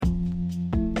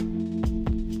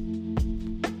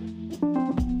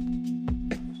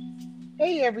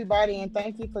Hey, everybody, and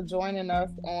thank you for joining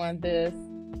us on this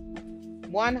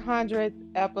 100th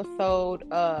episode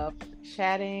of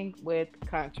Chatting with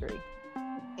Country.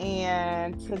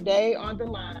 And today on the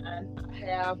line, I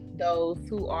have those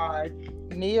who are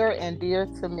near and dear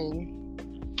to me,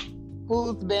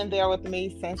 who's been there with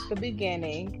me since the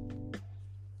beginning,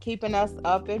 keeping us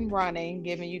up and running,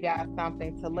 giving you guys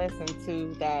something to listen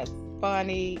to that's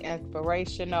funny,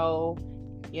 inspirational,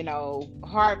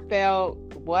 heartfelt,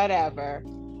 whatever.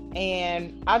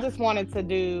 And I just wanted to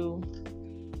do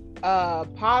a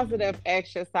positive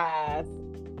exercise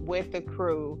with the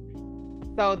crew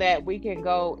so that we can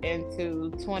go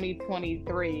into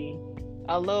 2023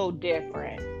 a little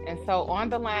different. And so on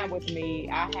the line with me,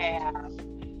 I have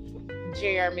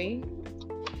Jeremy.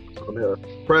 I'm here.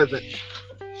 Present.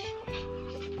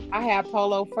 I have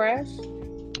Polo Fresh.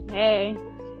 Hey.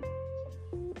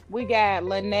 We got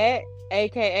Lynette,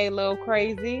 aka Lil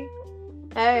Crazy.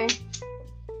 Hey.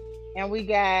 And we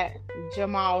got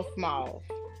Jamal Smalls.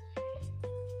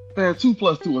 Man, 2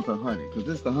 plus 2 is 100 because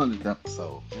this is the 100th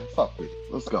episode. Man, fuck with it.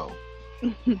 Let's go.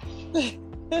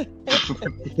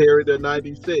 Carry the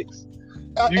 96.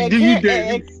 And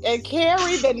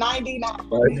carry the 99.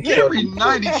 Right. Carry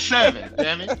 97,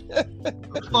 damn it.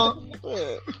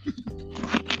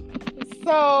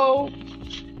 So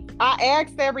I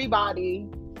asked everybody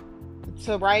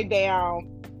to write down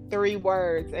 3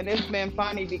 words, and it's been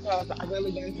funny because I've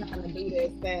really been trying to do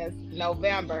this since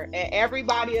November, and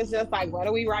everybody is just like, what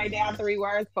do we write down 3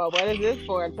 words for? What is this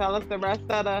for? Tell us the rest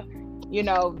of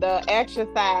the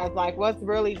exercise, like what's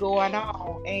really going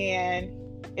on. And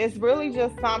it's really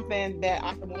just something that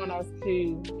I want us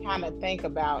to kind of think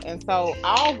about. And so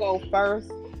I'll go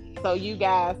first so you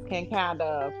guys can kind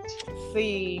of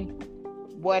see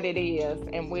what it is,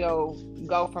 and we'll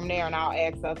go from there, and I'll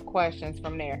ask us questions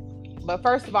from there. But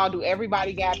first of all, do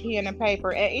everybody got pen and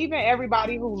paper? And even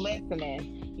everybody who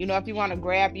listening, if you want to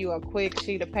grab you a quick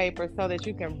sheet of paper so that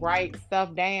you can write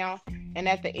stuff down. And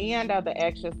at the end of the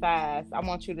exercise, I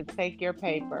want you to take your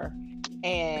paper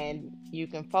and you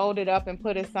can fold it up and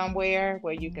put it somewhere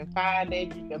where you can find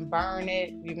it. You can burn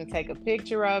it. You can take a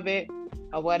picture of it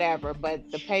or whatever. But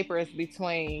the paper is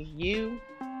between you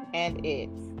and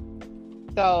it.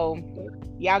 So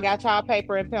y'all got y'all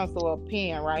paper and pencil or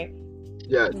pen, right?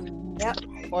 Yes. Yep.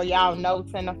 Or y'all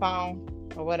notes in the phone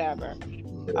or whatever.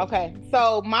 Okay.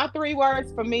 So my 3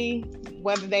 words for me,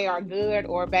 whether they are good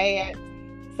or bad.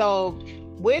 So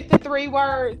with the 3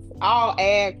 words, I'll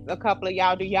ask a couple of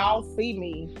y'all, do y'all see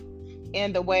me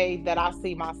in the way that I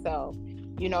see myself?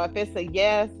 If it's a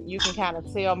yes, you can kind of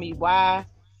tell me why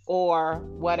or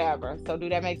whatever. So do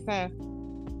that make sense?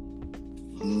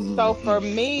 So for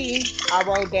me, I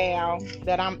wrote down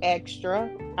that I'm extra.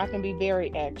 I can be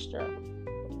very extra.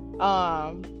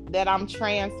 That I'm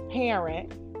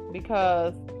transparent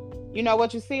because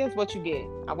what you see is what you get.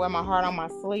 I wear my heart on my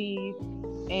sleeve.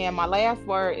 And my last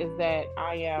word is that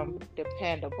I am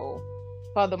dependable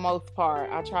for the most part.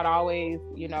 I try to always,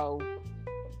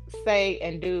 say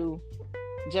and do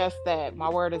just that. My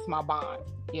word is my bond.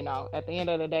 At the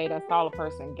end of the day, that's all a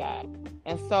person got.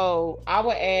 And so I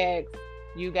would ask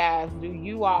you guys, do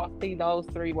you all see those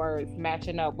 3 words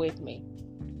matching up with me?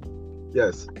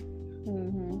 Yes.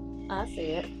 I see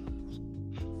it.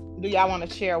 Do y'all want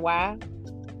to share why?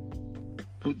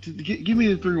 Give me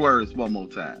the 3 words one more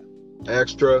time.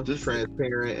 Extra,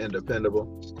 transparent, and dependable.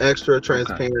 Extra,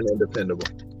 transparent, and dependable.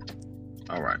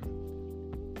 All right.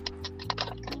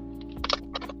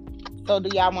 So do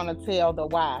y'all want to tell the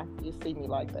why you see me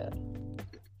like that?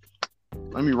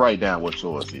 Let me write down what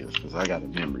yours is because I got a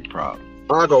memory problem.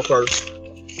 I'll go first.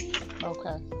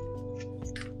 Okay.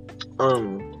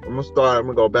 I'm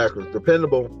gonna go backwards.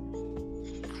 Dependable.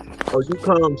 Oh, you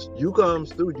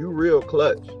comes through. You real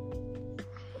clutch.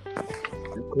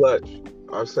 You clutch.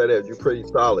 I'll say that you're pretty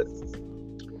solid.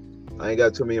 I ain't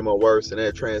got too many more words than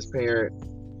that. Transparent.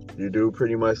 You do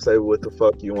pretty much say what the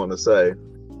fuck you want to say.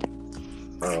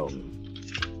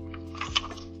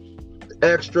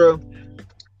 Extra.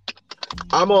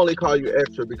 I'm only call you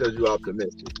extra because you're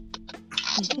optimistic.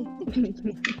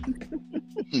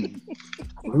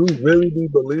 You really be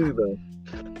believing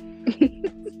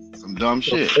some dumb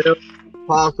shit.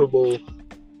 Possible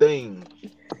thing.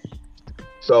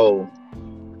 So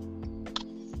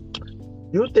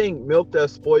you think milk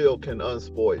that's spoiled can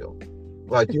unspoil?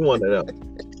 Like you want to know.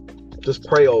 Just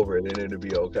pray over it and it'll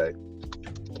be okay.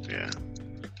 Yeah.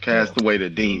 Cast away the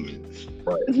demons.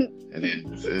 Right. And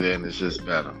then it's just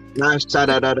better.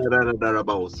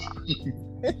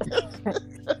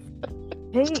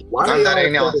 Hey, Why No, do that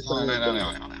ain't y'all no. say the same thing?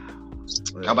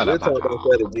 How about We'll that? talk about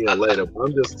that again later.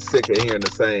 I'm just sick of hearing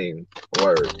the same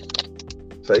word.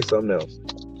 Say something else.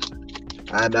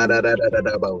 Ah, da, da, da, da, da,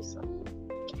 da, bosa.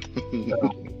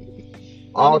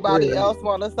 All Anybody three. else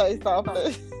want to say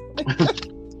something?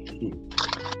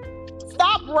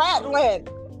 Stop rattling.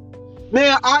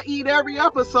 Man, I eat every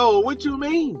episode. What you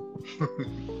mean?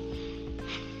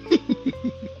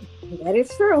 That is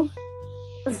true.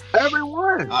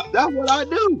 Everyone. That's what I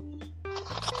do.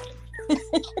 You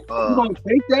Uh, gonna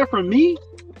take that from me?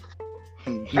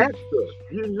 Extra.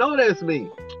 You know that's me.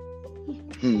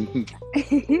 I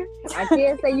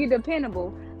can't say you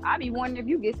dependable. I be wondering if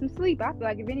you get some sleep. I feel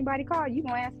like if anybody call you,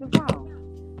 gonna answer the phone.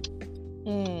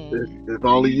 If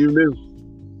only you knew.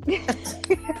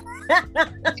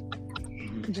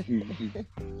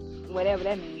 Whatever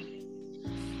that means.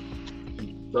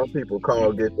 Some people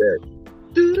call get that.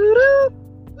 Doo-doo-doo.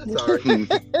 Sorry.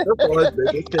 That's all it's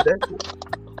been. It's connected.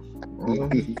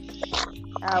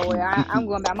 Oh well, I'm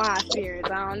going by my experience.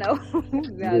 I don't know.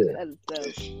 That's other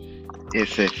stuff.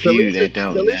 it's a few that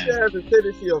don't Felicia know. has a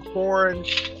tendency of pouring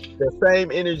the same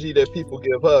energy that people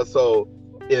give her. So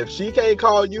if she can't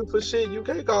call you for shit, you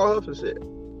can't call her for shit.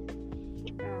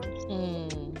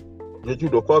 Get you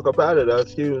the fuck up out of there.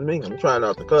 Excuse me. I'm trying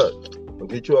not to cuss. I'll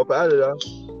get you up out of there.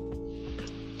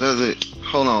 Does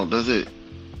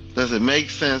it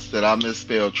make sense that I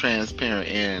misspelled transparent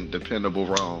and dependable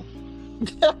wrong?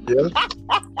 Yeah.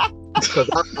 Because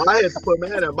I had to put my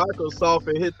hand at Microsoft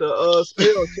and hit the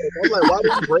spell check. I'm like, why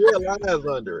these red lines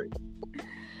under it?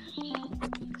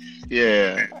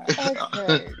 Yeah.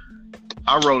 Okay.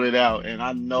 I wrote it out and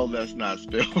I know that's not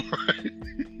spelled right.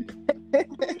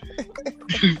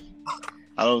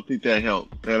 I don't think that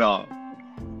helped at all.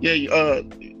 Yeah,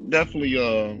 definitely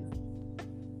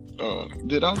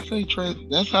did I say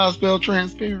that's how I spell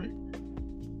transparent?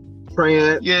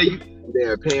 Trans. Yeah,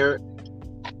 Their parent.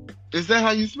 is that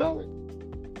how you spell it?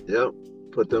 Yep.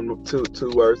 Put them two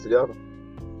words together.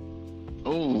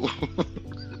 Oh.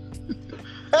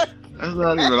 That's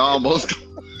not even almost.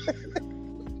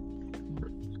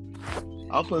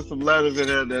 I'll put some letters in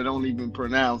there that don't even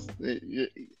pronounce it.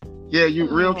 Yeah,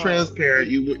 you real transparent.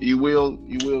 You will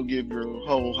give your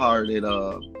wholehearted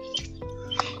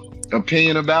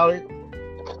opinion about it.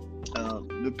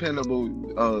 Dependable,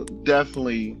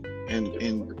 definitely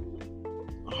in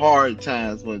hard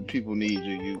times when people need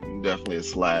you, you definitely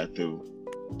slide through.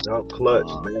 Yup, clutch,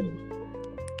 man.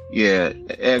 Yeah,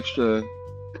 extra.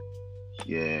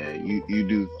 Yeah, you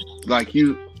do like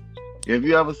you. Have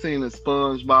you ever seen a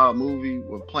SpongeBob movie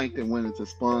where Plankton went into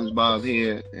SpongeBob's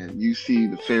head and you see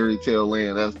the fairy tale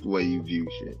land? That's the way you view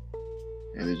shit,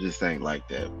 and it just ain't like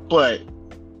that. But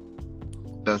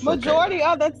that's Majority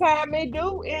of the time, it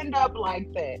do end up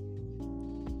like that.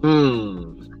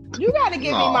 You got to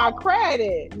give me my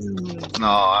credit. No,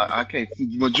 I can't.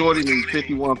 Majority means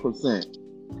 51%.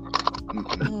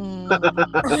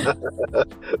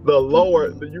 The lower,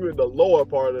 you in the lower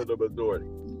part of the majority.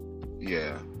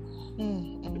 Yeah.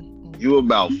 You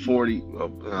about 40.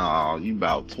 You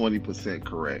about 20%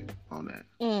 correct on that.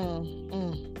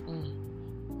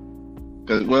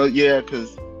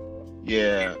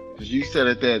 Cause you said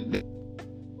at that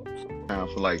time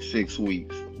for like 6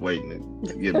 weeks waiting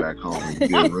to get back home. And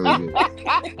get really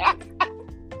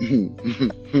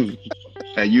good.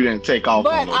 And you didn't take off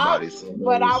on nobody.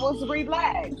 But I was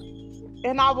relaxed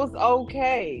and I was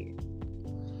okay.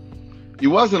 You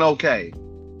wasn't okay.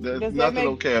 There's nothing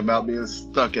okay about being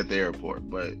stuck at the airport,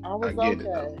 but I get it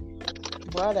though.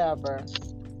 Whatever.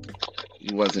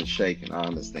 You wasn't shaking. I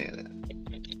understand that.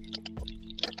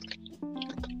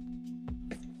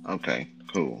 Okay,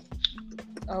 cool.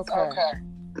 Okay.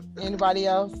 Anybody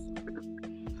else?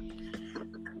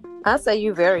 I say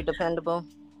you very dependable.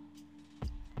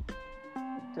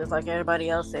 Just like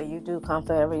everybody else said, you do come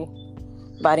for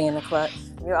everybody in the clutch.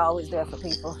 You're always there for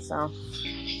people, so.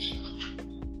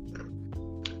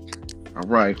 All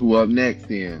right, who up next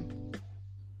then?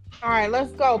 All right,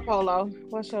 let's go, Polo.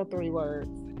 What's your 3 words?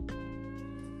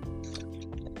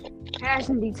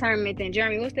 Passion, determined, and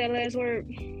Jeremy, what's that last word?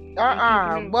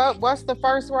 What's the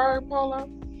first word, Polo?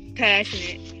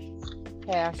 Passionate.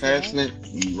 Passionate.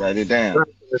 You write it down.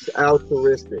 It's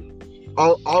altruistic.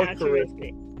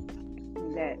 Altruistic.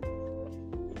 That.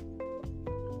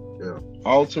 Yeah.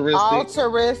 Altruistic.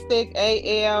 Altruistic.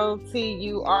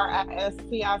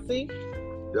 ALTURISTIC.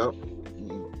 Yep.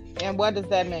 And what does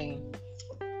that mean?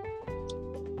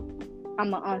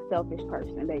 I'm an unselfish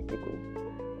person, basically.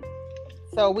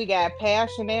 So we got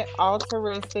passionate,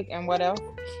 altruistic, and what else?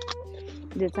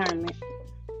 Determined.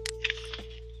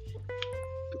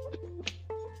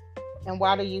 And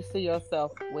why do you see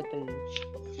yourself with these?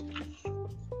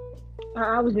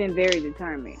 I was been very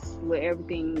determined with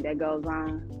everything that goes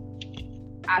on.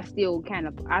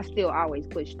 I still always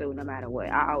push through no matter what.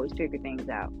 I always figure things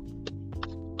out.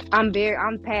 I'm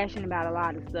passionate about a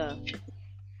lot of stuff.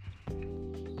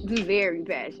 I'm very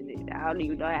passionate. I don't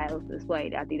even know how else to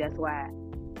explain it. I think that's why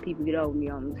people get over me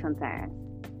on me sometimes.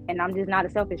 And I'm just not a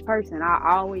selfish person. I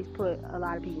always put a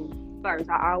lot of people first.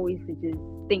 I always just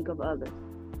think of others.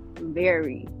 I'm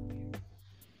very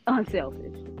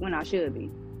unselfish when I should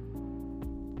be.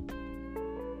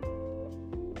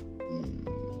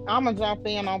 I'm gonna jump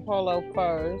in on Polo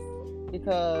first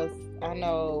because I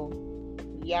know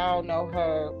y'all know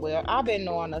her well. I've been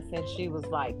knowing her since she was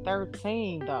like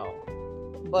 13 though.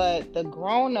 But the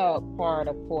grown-up part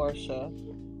of Portia,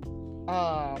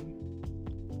 I'm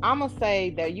gonna say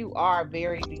that you are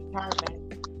very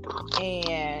determined,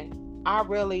 and I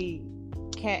really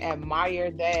can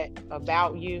admire that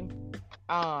about you.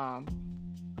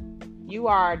 You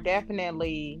are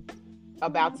definitely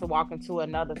about to walk into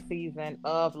another season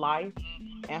of life,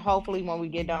 and hopefully when we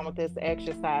get done with this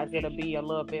exercise, it'll be a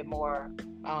little bit more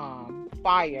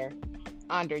fire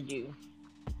under you.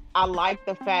 I like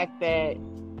the fact that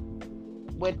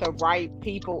with the right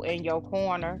people in your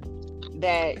corner,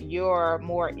 that you're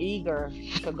more eager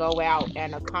to go out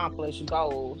and accomplish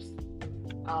goals.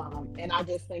 And I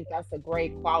just think that's a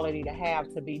great quality to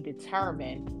have, to be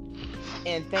determined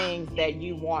in things that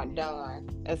you want done.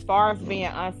 As far as being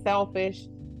unselfish,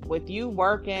 with you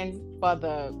working for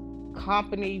the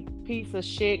company, piece of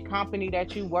shit company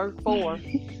that you work for,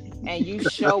 and you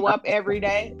show up every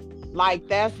day, like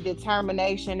that's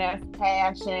determination, that's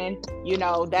passion, you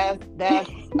know, that's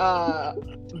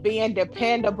being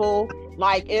dependable.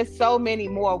 Like it's so many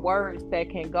more words that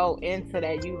can go into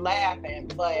that. You laughing,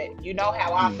 but you know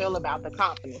how I feel about the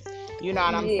company. You know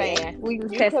what I'm saying? We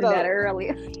was testing that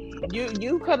earlier.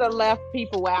 You could have left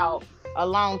people out a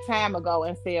long time ago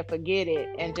and said forget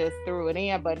it and just threw it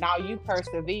in, but now you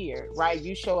persevered, right?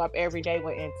 You show up every day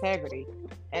with integrity.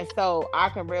 And so I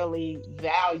can really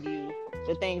value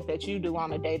the things that you do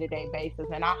on a day-to-day basis,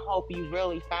 and I hope you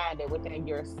really find it within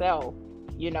yourself,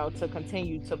 you know, to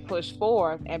continue to push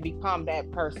forth and become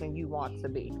that person you want to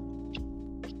be.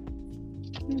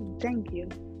 Thank you.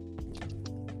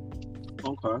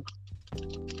 Okay.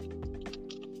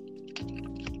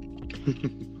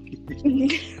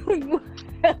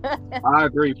 I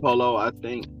agree, Polo. I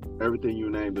think everything you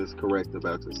named is correct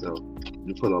about yourself.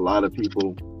 You put a lot of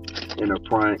people in the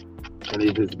front and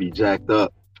they just be jacked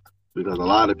up because a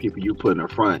lot of people you put in the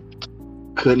front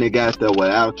couldn't have got there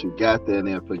without you, got there and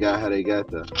then forgot how they got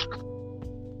there.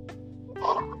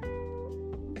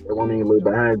 They won't even look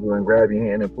behind you and grab your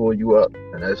hand and pull you up,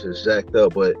 and that's just jacked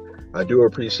up. But I do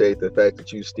appreciate the fact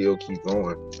that you still keep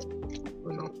going.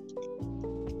 You know,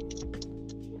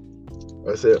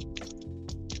 that's it.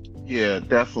 Yeah,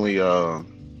 definitely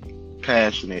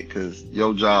passionate because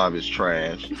your job is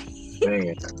trash.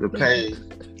 Man, The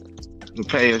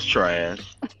pay is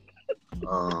trash.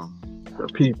 the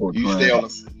people. You stay on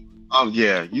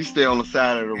you stay on the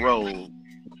side of the road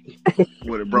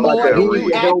with a broke Boy, down you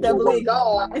rig. actively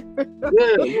gone.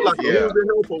 Yeah, you like a losing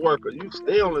helper worker. You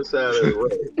stay on the side of the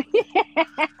road.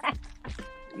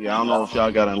 Yeah, I don't know if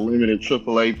y'all got unlimited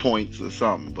AAA points or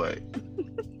something, but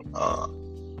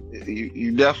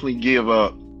you definitely give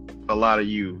up a lot of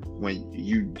you when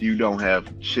you don't have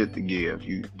shit to give.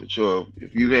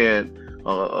 If you had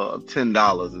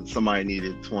 $10 and somebody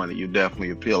needed 20, you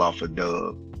definitely peel off a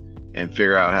dub and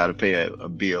figure out how to pay a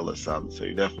bill or something. So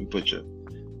you definitely put your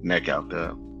neck out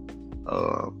there,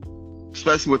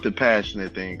 especially with the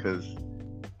passionate thing, because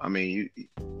I mean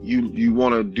you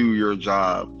want to do your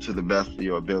job to the best of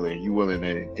your ability. You willing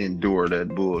to endure that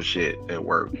bullshit at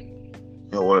work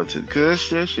in order to, because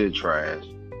that shit trash.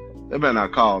 They better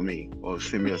not call me or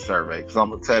send me a survey because I'm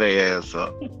gonna tear their ass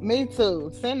up. Me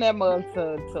too. Send that mug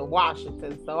to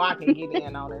Washington so I can get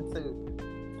in on it too.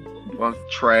 Well,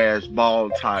 trash, ball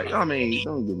tight. I mean,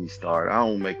 don't get me started. I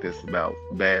don't make this about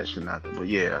bash or nothing, but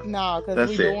yeah. No, because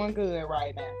That's we're it. doing good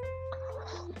right now.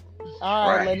 All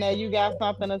right, Right. Lynette, you got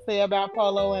something to say about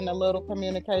Polo and the little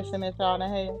communication that y'all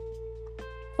done had?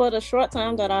 For the short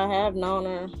time that I have known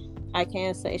her, I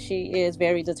can say she is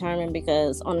very determined,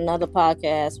 because on another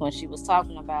podcast when she was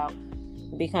talking about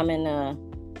becoming a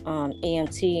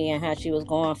EMT and how she was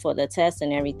going for the test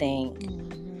and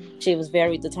everything, she was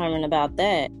very determined about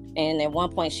that. And at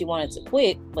one point she wanted to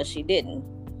quit, but she didn't.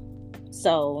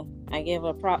 So I give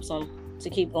her props to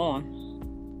keep going.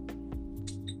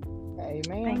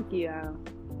 Amen. Thank you.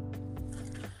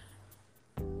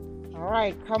 All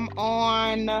right, come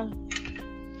on,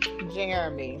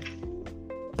 Jeremy.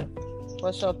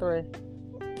 What's your three?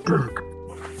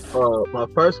 My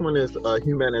first one is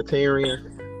humanitarian.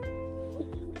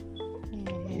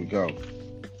 Here we go.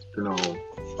 You know,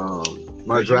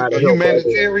 my A drive to help others.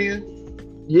 humanitarian?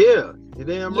 Yeah, you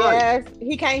damn right. Yes,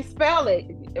 he can't spell it,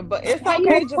 but it's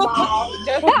okay, Jamal.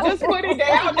 Just put it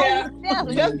down there.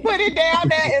 Just put it down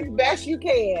there as best you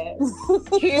can.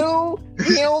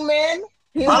 Human.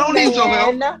 I don't need your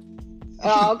help.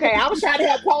 Okay, I was trying to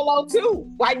help Polo too.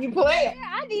 Why you play it?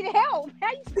 I need help.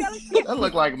 How you spell it? That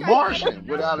look like Martian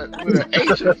with an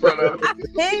H in front of it.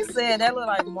 He said that look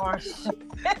like Martian.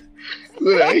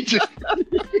 With an H.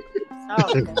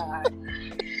 Oh God.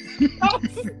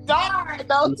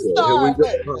 Don't Here we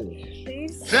start. go.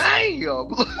 Damn.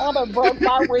 I done broke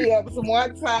my ribs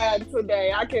one time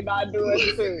today. I cannot do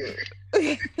it too.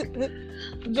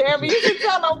 Jeremy, you should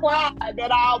tell them why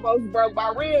that I almost broke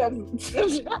my ribs. No,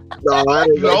 I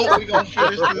ain't No, gonna- we gonna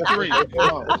finish the 3. Come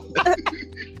on.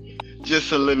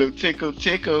 Just a little tickle.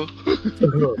 Tickle,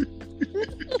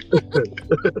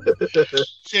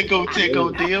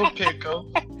 deal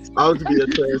pickle. I was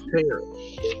being transparent.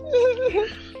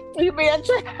 You being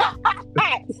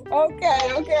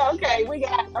Okay. We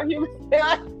got okay.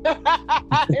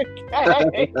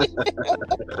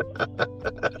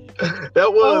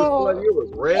 That was Oh. like it was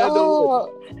random.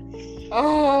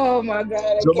 Oh my God.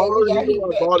 Okay, Jamal, we got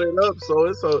you brought it up,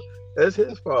 so that's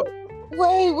his fault.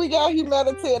 Wait, we got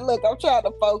humanitarian. Look, I'm trying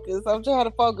to focus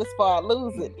before I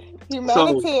lose it.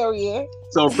 Humanitarian.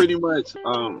 So pretty much,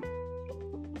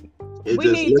 it we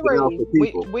just need looking out for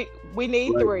three. people. We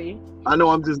need Right. 3. I know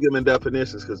I'm just giving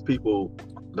definitions because people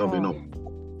don't be knowing.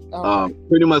 Oh.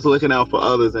 Pretty much looking out for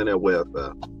others and their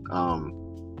welfare.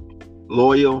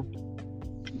 Loyal,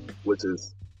 which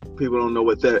is people don't know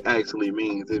what that actually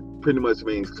means. It pretty much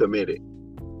means committed.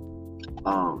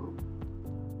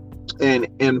 And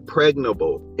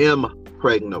impregnable. I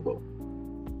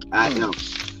am.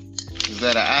 Is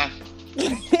that an I?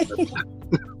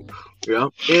 Yeah.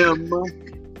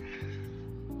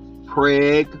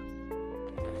 Preg.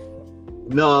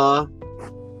 Nah.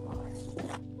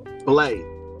 Blay.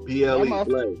 BLE.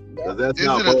 Blay. 'Cause that's Is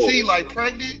not it a bold. T like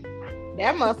pregnant?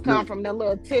 That must come from the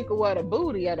little tickle of the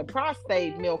booty or the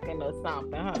prostate milking or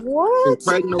something, huh? What?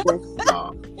 Impregnable.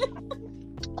 Nah.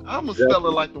 I'm gonna spell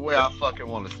it like the way I fucking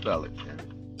want to spell it. Man.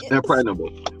 Impregnable.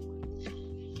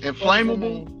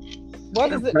 Inflammable?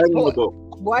 What does it? Impregnable.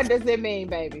 What does it mean,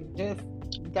 baby? Just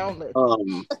don't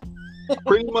listen.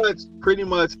 Pretty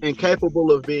much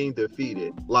incapable of being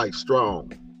defeated, like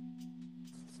strong.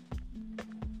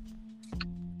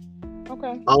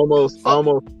 Okay. Almost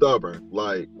stubborn,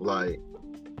 like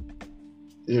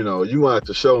you know, you want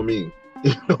to show me.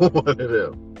 You know, one of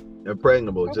them.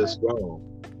 Impregnable, just strong.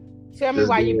 Tell me Just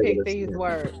why you being able picked to these stand.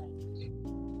 words.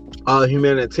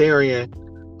 Humanitarian.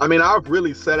 I mean, I've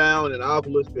really sat down and I've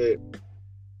looked at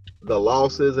the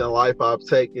losses in life I've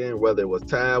taken, whether it was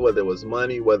time, whether it was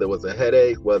money, whether it was a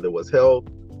headache, whether it was health.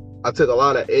 I took a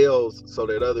lot of L's so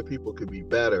that other people could be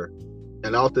better,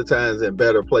 and oftentimes in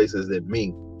better places than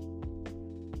me.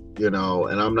 You know,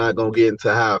 and I'm not gonna get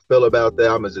into how I feel about that.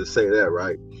 I'm gonna just say that,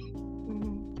 right?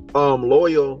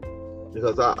 Loyal,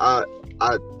 because I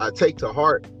take to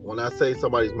heart when I say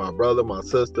somebody's my brother, my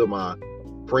sister, my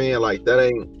friend. Like that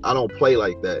I don't play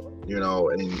like that, you know.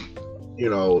 And you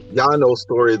know, y'all know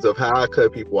stories of how I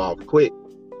cut people off quick,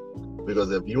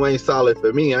 because if you ain't solid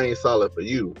for me, I ain't solid for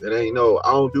you. I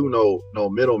don't do no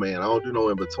middleman. I don't do no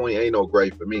in between. Ain't no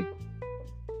gray for me.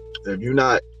 If you're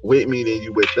not with me, then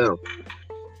you with them.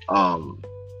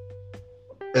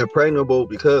 Impregnable,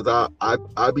 because I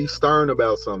be stern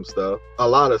about some stuff, a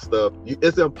lot of stuff.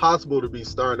 It's impossible to be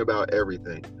stern about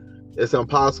everything. It's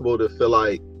impossible to feel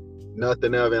like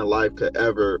nothing ever in life could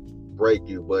ever break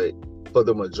you. But for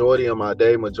the majority of my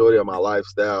day, majority of my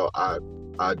lifestyle, I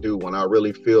do. When I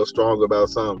really feel strong about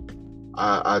something,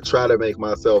 I try to make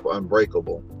myself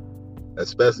unbreakable,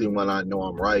 especially when I know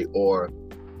I'm right, or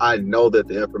I know that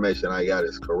the information I got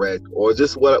is correct, or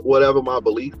just whatever my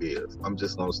belief is. I'm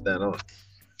just gonna stand on it.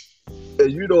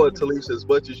 And you know it, Talisha, as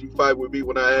much as you fight with me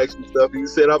when I ask you stuff, you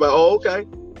said, I'm like, oh, okay.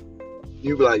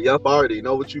 You be like, yep, I already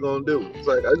know what you gonna do. It's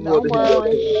like, I just Don't want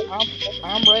to hear worry.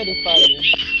 I'm ready for you.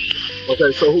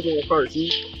 Okay, so who going first?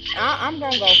 You? I'm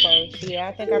gonna go first. Yeah,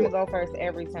 I think I'm gonna go first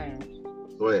every time.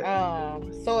 Go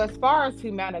ahead. So as far as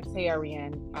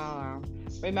humanitarian,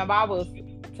 remember I was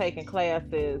taking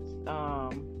classes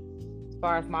as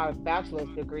far as my bachelor's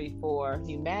degree for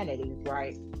humanities,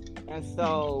 right? And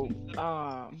so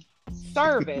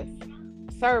service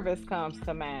comes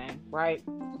to mind, right?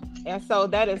 And so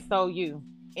that is so you.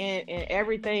 In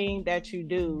everything that you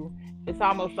do, it's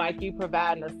almost like you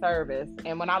providing a service.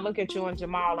 And when I look at you and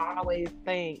Jamal, I always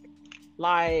think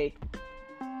like,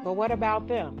 but what about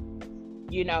them?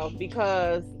 You know,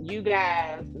 because you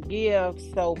guys give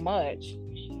so much,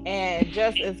 And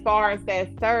just as far as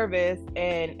that service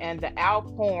and the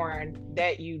outpouring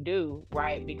that you do,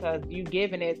 right? Because you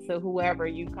giving it to whoever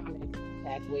you come in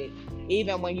contact with,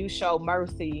 even when you show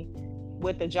mercy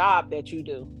with the job that you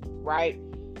do, right?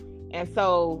 And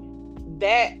so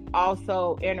that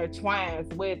also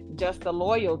intertwines with just the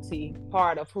loyalty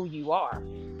part of who you are,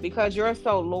 because you're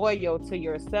so loyal to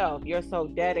yourself, you're so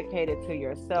dedicated to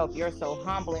yourself, you're so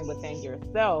humbling within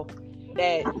yourself,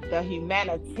 that the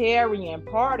humanitarian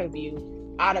part of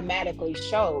you automatically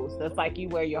shows. It's like you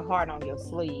wear your heart on your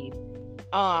sleeve.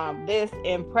 This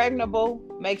impregnable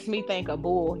makes me think of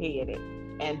bullheaded,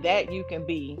 and that you can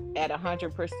be at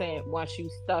 100% once you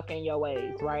stuck in your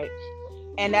ways, right?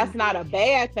 And that's not a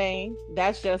bad thing.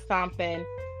 That's just something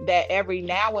that every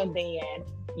now and then,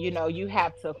 you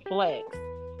have to flex,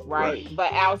 right?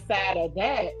 But outside of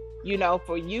that,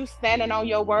 for you standing on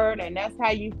your word and that's how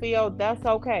you feel, that's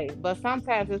okay. But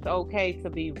sometimes it's okay to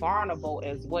be vulnerable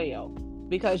as well,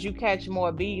 because you catch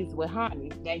more bees with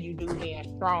honey than you do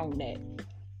being strong neck.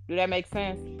 Do that make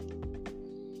sense?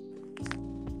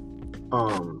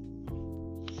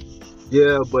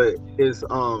 Yeah, but it's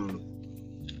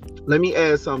let me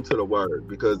add something to the word,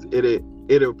 because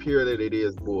it appears that it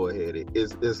is bullheaded.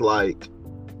 It's like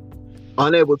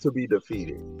unable to be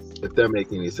defeated, if that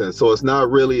makes any sense. So it's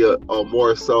not really a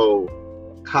more so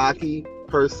cocky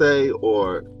per se,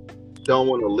 or don't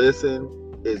want to listen.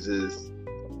 It's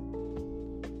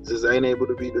just ain't able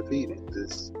to be defeated.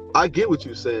 I get what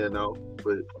you're saying though,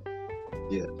 but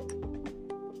yeah.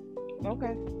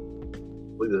 Okay.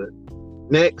 We're good.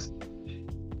 Next.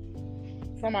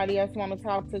 Somebody else want to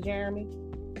talk to Jeremy?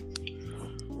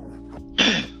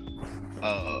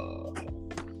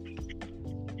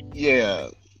 Yeah.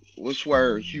 Which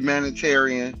word?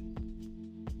 Humanitarian.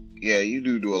 Yeah,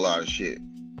 you do a lot of shit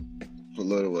for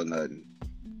little or nothing.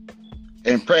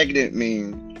 And pregnant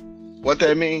mean what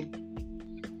that mean?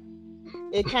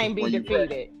 It can't be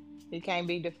defeated. It can't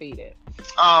be defeated.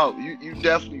 Oh, you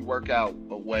definitely work out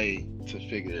a way to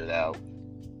figure it out,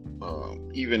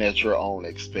 even at your own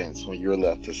expense when you're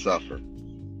left to suffer.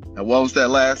 And what was that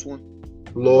last one?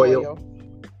 Loyal.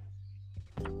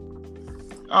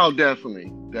 Oh,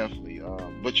 definitely.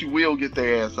 But you will get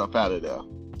their ass up out of there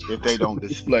if they don't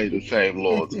display the same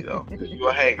loyalty, though.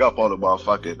 You'll hang up on the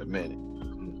motherfucker in a minute.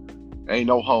 Ain't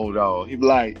no hold on. He be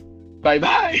like,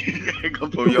 bye. Go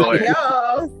for your ass.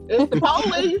 Yo, it's the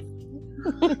police.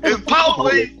 It's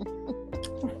police.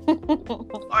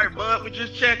 All right, bud, we're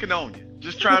just checking on you.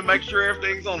 Just trying to make sure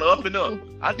everything's on the up and up.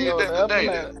 I did that today,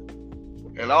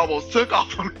 and I almost took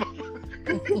off on the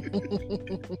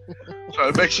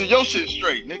trying to make sure your shit's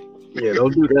straight, nigga. Yeah,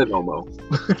 don't do that no more.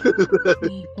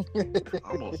 I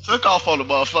almost took off on the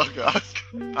motherfucker.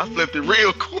 I flipped it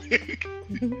real quick.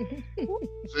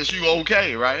 Since you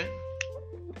okay, right?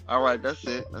 All right, that's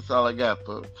it. That's all I got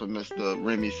for Mr.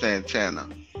 Remy Santana.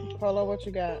 Polo, what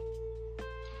you got?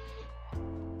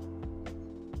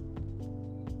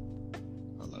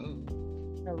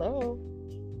 Hello.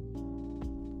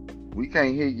 We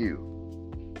can't hear you.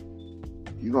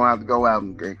 You're going to have to go out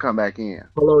and come back in.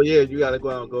 Hello, yeah, you got to go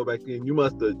out and go back in. You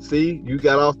must have, see, you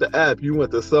got off the app. You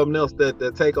went to something else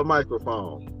that take a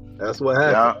microphone. That's what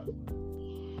happened. Yeah.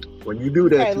 When you do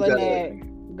that, you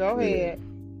Lynette, go ahead.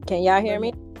 Can y'all hear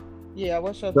me? Yeah,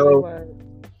 what's your three words?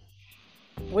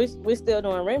 We still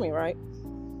doing Remy, right?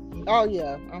 Oh,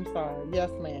 yeah. I'm sorry. Yes,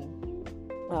 ma'am.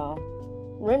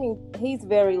 Remy, he's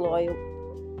very loyal.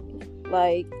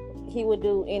 Like, he would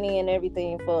do any and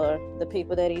everything for the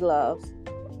people that he loves.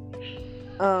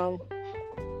 I'm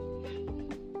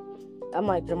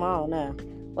like Jamal now.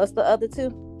 What's the other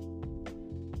two?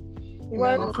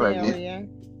 Humanitarian.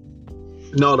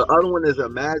 No, the other one is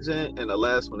Imagine, and the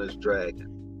last one is Dragon.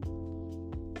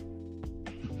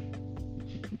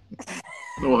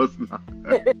 No, it's not.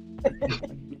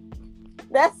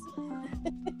 That's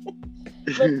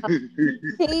You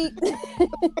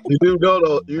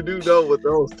do know what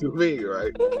those two mean,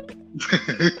 right?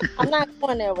 I'm not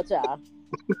going there with y'all.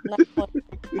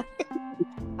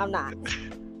 I'm not.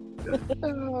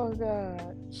 Oh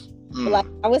God. Like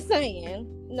I was saying,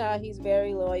 no, he's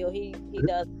very loyal. He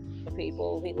does for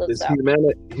people. He looks out.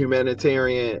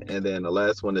 Humanitarian, and then the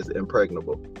last one is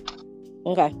impregnable.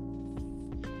 Okay.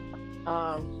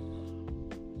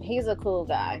 He's a cool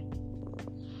guy.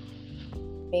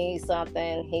 He's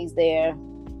something. He's there,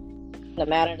 no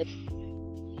matter the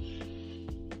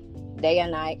day or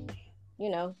night. You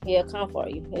know, he'll come for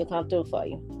you. He'll come through for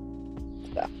you.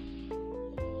 So.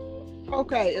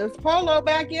 Okay, is Polo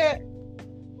back yet?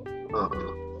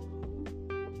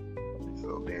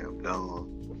 So damn dumb.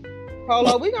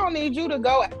 Polo, we gonna need you to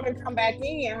go and come back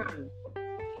in. I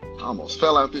almost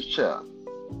fell out this chair.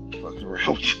 Fucking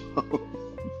around with you.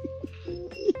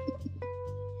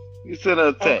 You sent her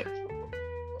a text.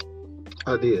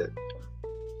 I did.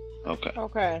 Okay.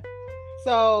 Okay.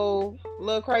 So,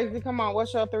 Lil Crazy, come on.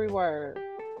 What's your 3 words?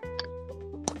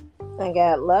 I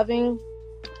got loving,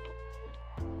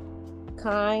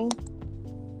 kind,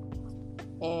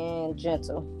 and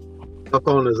gentle. My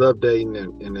phone is updating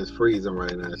and it's freezing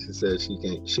right now. She said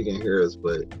she can hear us,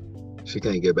 but she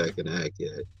can't get back in the act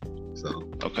yet.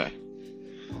 So Okay.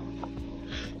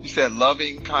 You said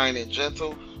loving, kind, and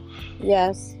gentle.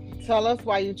 Yes. Tell us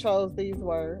why you chose these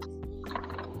words.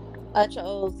 I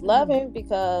chose loving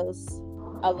because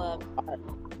I love art.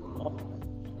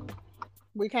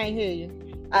 We can't hear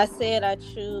you. I said I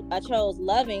chose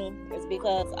loving is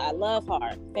because I love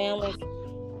heart. Family.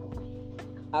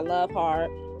 I love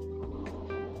heart.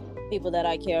 People that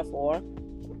I care for.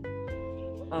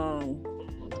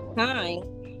 Kind.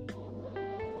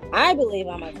 I believe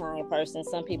I'm a kind person.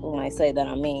 Some people might say that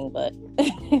I'm mean, but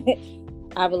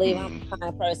I believe I'm a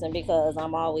kind person because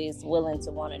I'm always willing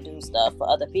to want to do stuff for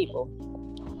other people.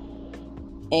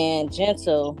 And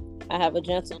gentle. I have a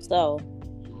gentle soul.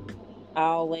 I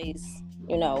always,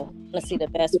 want to see the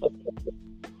best for people.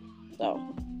 So.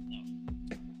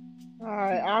 All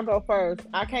right, I'll go first.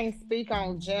 I can't speak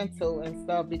on gentle and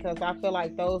stuff because I feel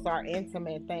like those are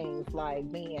intimate things, like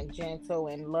being gentle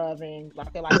and loving. I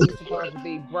feel like you're supposed to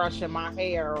be brushing my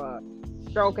hair or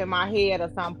stroking my head or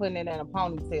something, putting it in a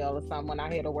ponytail or something when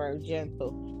I hear the word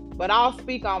gentle. But I'll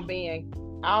speak on being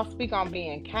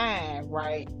kind,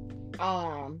 right?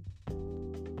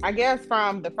 I guess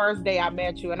from the first day I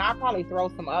met you, and I'll probably throw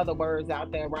some other words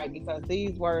out there, right? Because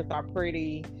these words are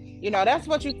pretty, that's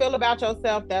what you feel about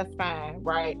yourself, that's fine,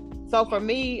 right? So for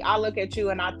me, I look at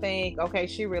you and I think, okay,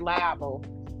 she reliable.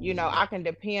 I can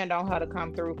depend on her to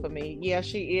come through for me. Yeah,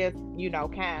 she is,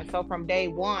 kind. So from day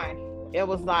one, it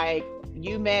was like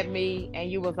you met me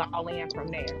and you was all in from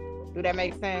there. Do that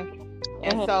make sense?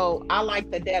 And so I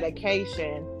like the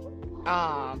dedication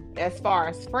as far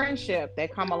as friendship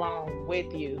that come along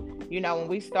with you. When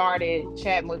we started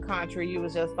chatting with Country, you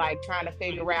was just like trying to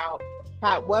figure out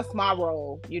what's my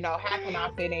role? How can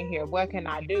I fit in here? What can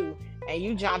I do? And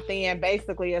you jumped in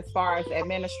basically as far as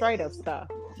administrative stuff,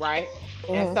 right?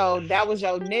 And so that was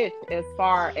your niche as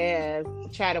far as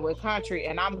chatting with Country,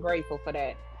 and I'm grateful for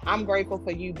that. I'm grateful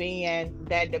for you being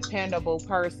that dependable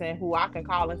person who I can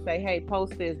call and say, hey,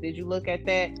 post this. Did you look at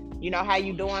that? How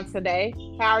you doing today?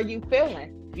 How are you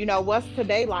feeling? What's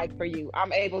today like for you?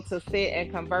 I'm able to sit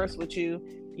and converse with you,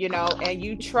 and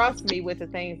you trust me with the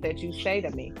things that you say to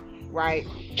me, right?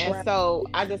 And so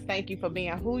I just thank you for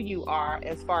being who you are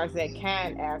as far as that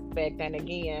kind aspect. And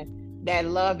again, that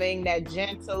loving, that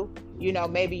gentle,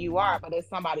 maybe you are, but it's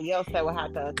somebody else that will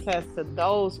have to attest to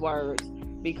those words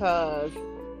because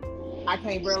I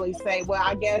can't really say, well,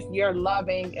 I guess you're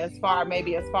loving as far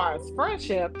as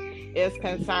friendship is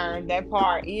concerned. That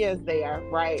part is there,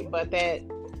 right? But that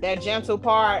gentle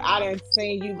part, I didn't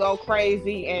see you go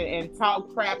crazy and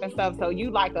talk crap and stuff. So you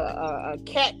like a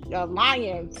cat, a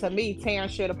lion to me, tearing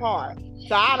shit apart.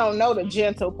 So I don't know the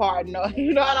gentle part. No,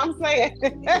 you know what I'm saying?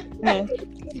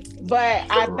 But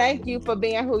I thank you for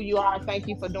being who you are. Thank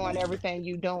you for doing everything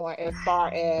you doing as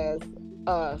far as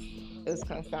us is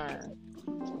concerned.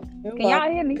 Can y'all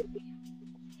hear me?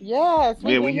 Yes,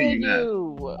 we Yeah, can we hear you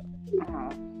now.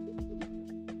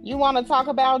 You want to talk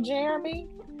about Jeremy?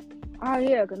 Oh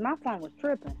yeah, because my phone was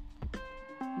tripping.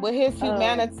 With his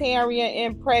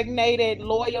humanitarian, impregnated,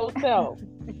 loyal self.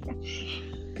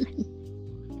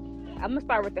 I'm gonna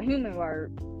start with the human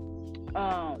word.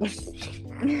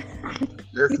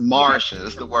 It's Martian.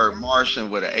 It's the word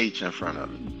Martian with an H in front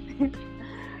of it.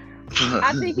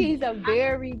 I think he's a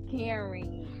very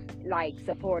caring,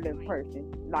 supportive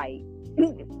person.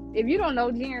 If you don't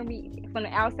know Jeremy from the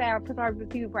outside perspective,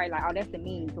 people probably like, oh, that's the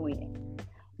mean twin.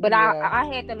 But yeah. I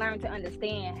had to learn to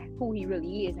understand who he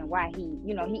really is and why he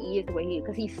is the way he is.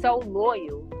 Because he's so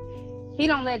loyal. He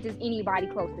don't let just anybody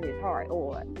close to his heart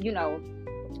or,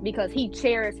 because he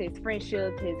cherishes his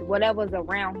friendships, his whatever's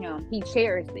around him, he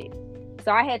cherishes it.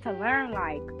 So I had to learn,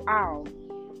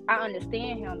 I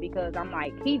understand him because I'm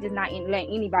like, he just not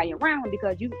letting anybody around him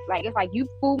because it's like you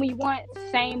fool me once,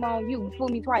 shame on you. You fool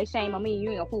me twice, shame on me. You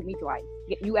ain't gonna fool me twice.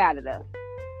 Get you out of there.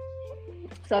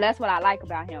 So that's what I like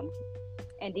about him.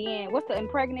 And then what's the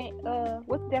impregnate?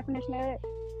 What's the definition of it?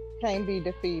 Can't be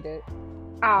defeated.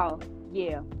 Oh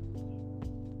yeah.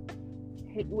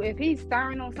 If he's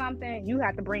stirring on something, you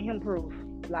have to bring him proof.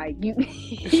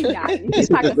 He's not. It's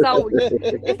like a soldier.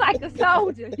 It's like a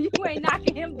soldier. You ain't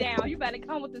knocking him down. You better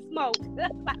come with the smoke.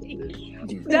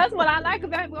 That's what I like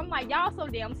about him. I'm like, y'all so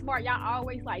damn smart. Y'all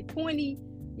always 20.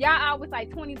 y'all always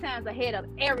like 20 times ahead of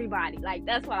everybody. Like,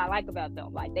 that's what I like about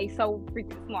them. Like, they so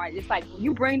freaking smart. It's like, when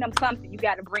you bring them something, you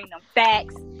got to bring them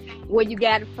facts, where you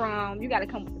got it from. You got to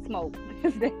come with the smoke.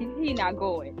 He not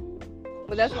going.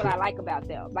 But that's what I like about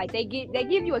them. Like, they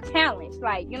give you a challenge.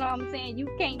 Like, you know what I'm saying? You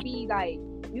can't be like,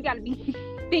 you got to be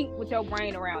think with your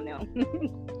brain around them.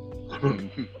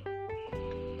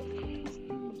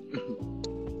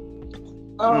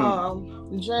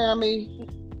 Jeremy,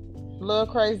 Lil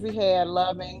Crazy Head,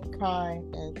 loving,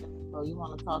 kind, and you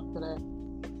want to talk to that?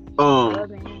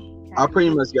 I pretty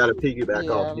much got to piggyback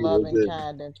off you. Loving,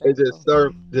 kind, and it's just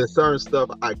certain stuff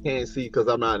I can't see because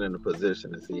I'm not in a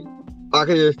position to see. I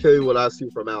can just tell you what I see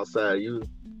from outside.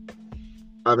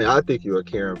 I think you're a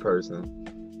caring person.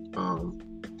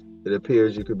 It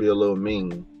appears you could be a little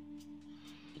mean.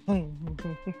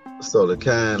 So the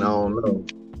kind, I don't know.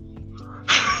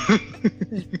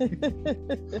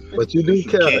 But you do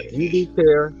care.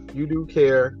 You do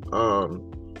care.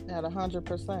 At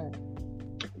 100%.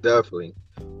 Definitely.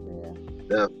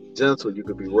 Yeah. Gentle, you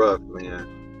could be rough, man.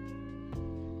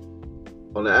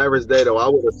 On the average day, though, I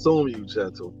would assume you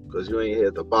gentle because you ain't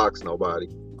here to box nobody.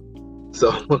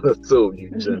 So I would assume you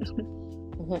gentle.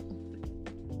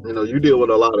 You know, you deal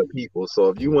with a lot of people, so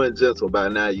if you weren't gentle by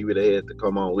now, you would have had to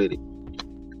come on with it.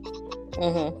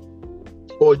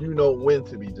 Or you know when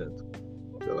to be gentle.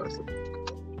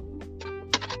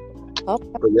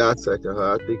 Okay. But yeah, I second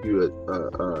her. I think you would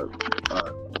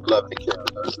love to kill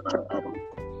person.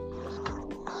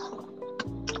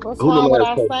 What's Who the wrong with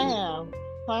last our person? Sam?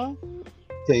 Huh?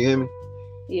 Can you hear me?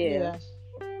 Yeah.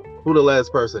 Who the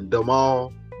last person?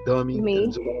 Damal, Dummy, Me.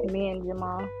 and Jamal? Me and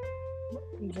Jamal.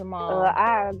 Jamal. Go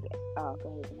ahead,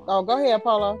 Jamal. Go ahead,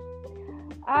 Polo.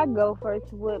 I go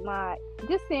first with my,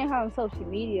 just seeing her on social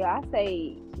media. I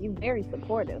say you very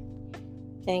supportive.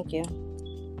 Thank you.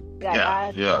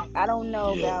 Like, Yeah. I don't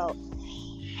know about.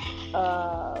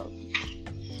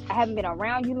 I haven't been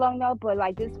around you long enough, but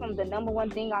like, just from the number one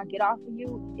thing I get off of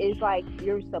you is like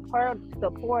you're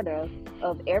supportive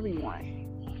of everyone.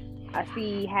 I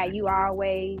see how you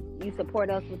support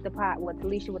us with with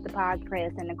Talisha with the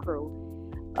podcast and the crew.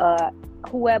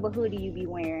 Whoever hoodie you be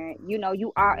wearing, you know,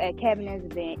 you are at Kevin's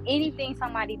event. Anything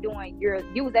somebody doing,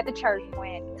 you was at the church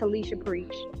when Talisha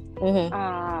preached.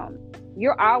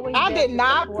 You're always. I did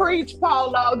not preach,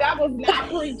 Polo. That was not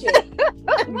preaching.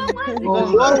 You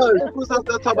was up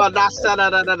there talking about that.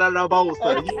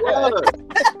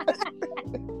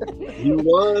 You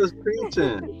was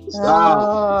preaching.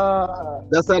 Stop.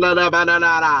 That's So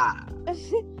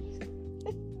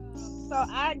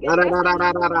I guess that's the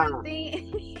number one thing.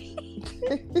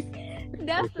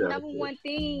 That's the number one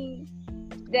thing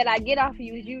that I get off of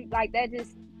you. Is you like that?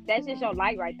 That's just your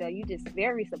light right there. You just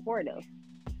very supportive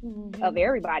of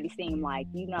everybody. Seem like,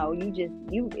 you know,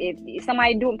 if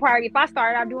somebody doing probably, if I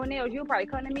started out doing nails, you'll probably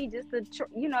come to me just to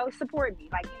support me.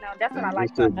 Like, you know, that's what I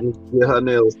like. Get her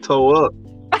nails toe up.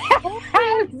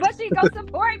 But she gonna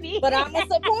support me. But I'm a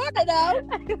supporter though.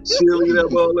 She'll leave that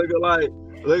boy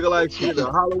looking like she in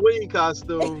a Halloween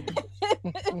costume.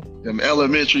 Them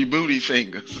elementary booty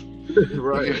fingers.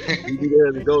 Right. You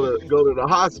had to go to the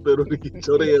hospital to get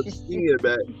your damn skin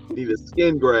back. Need a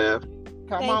skin graft.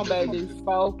 Come on, baby.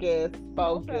 Focus.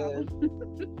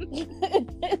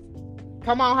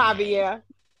 Come on, Javier.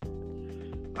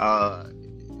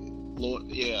 Lord,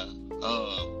 yeah.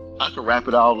 I could wrap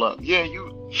it all up. Yeah, you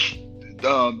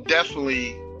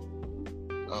definitely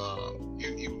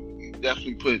you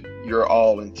definitely put your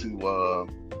all into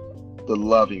the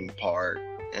loving part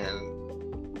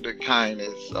and the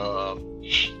kindness.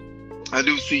 I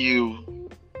do see you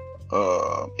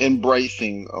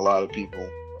embracing a lot of people.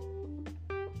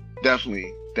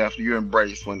 Definitely you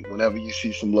embrace whenever you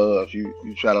see some love, you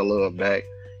try to love back.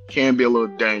 Can be a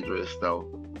little dangerous though.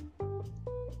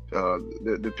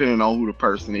 Depending on who the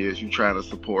person is you try to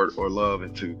support or love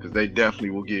into, because they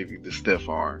definitely will give you the stiff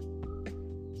arm.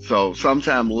 So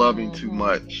sometimes loving too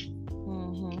much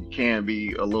can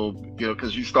be a little,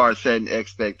 because you start setting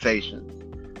expectations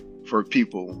for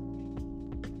people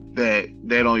that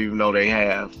they don't even know they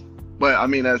have. But I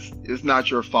mean, it's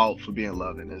not your fault for being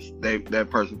loving. It's that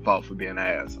person's fault for being an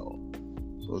asshole.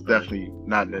 So it's definitely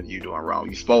not that you doing wrong.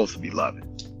 You're supposed to be loving.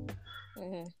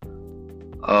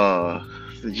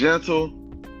 The gentle,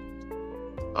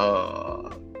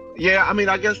 yeah. I mean,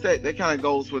 I guess that kind of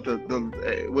goes with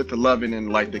the loving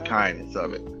and like the kindness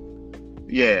of it.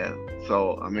 Yeah.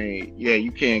 So I mean, yeah,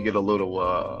 you can get a little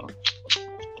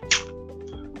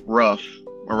rough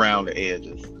around the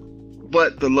edges,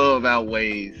 but the love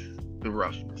outweighs the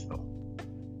roughness, though.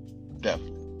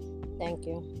 Definitely. Thank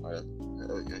you.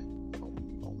 Okay.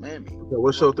 Oh, man. Okay,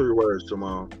 what's your 3 words,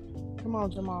 Jamal? Come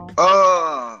on, Jamal.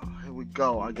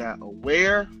 go. I got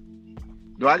aware.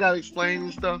 Do I gotta explain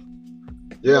this stuff?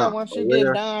 Yeah. Once you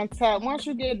aware.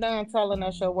 get done telling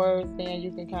us your words, then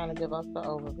you can kind of give us the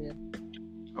overview.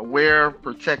 Aware,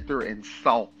 protector, and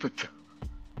soft.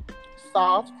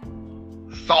 Soft.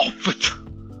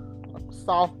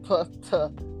 Soft.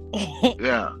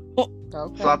 Yeah.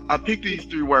 Okay. So I picked these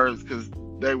 3 words because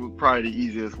they were probably the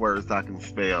easiest words I can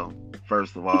spell.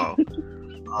 First of all,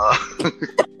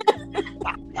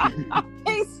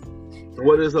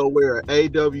 What is aware?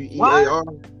 AWEAR.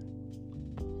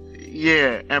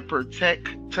 yeah, and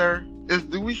protector.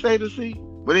 Do we say the C?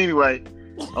 But anyway,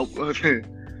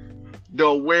 the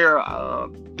aware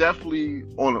definitely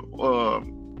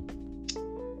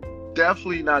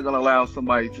definitely not gonna allow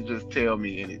somebody to just tell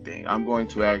me anything. I'm going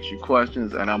to ask you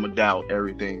questions, and I'm gonna doubt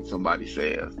everything somebody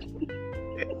says.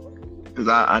 Because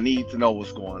I need to know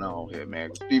what's going on here, man.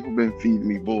 'Cause people been feeding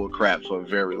me bull crap for a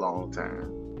very long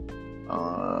time.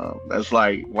 That's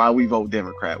like why we vote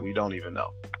Democrat. We don't even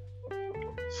know.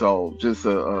 So just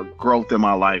a growth in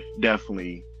my life.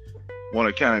 Definitely want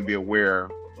to kind of be aware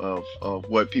of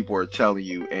what people are telling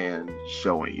you and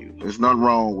showing you. There's nothing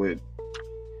wrong with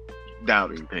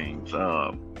doubting things.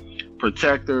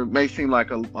 Protector may seem like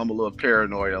I'm a little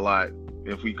paranoid a lot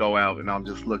if we go out and I'm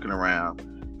just looking around.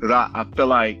 Because I feel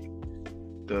like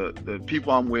the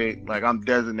people I'm with, like I'm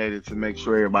designated to make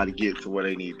sure everybody gets to where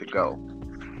they need to go.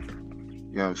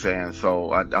 You know what I'm saying?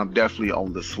 So I'm definitely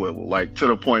on the swivel, like to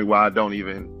the point where I don't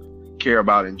even care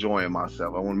about enjoying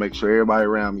myself. I want to make sure everybody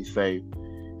around me safe.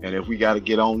 And if we got to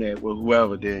get on that with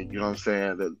whoever, then you know what I'm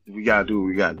saying, that we got to do what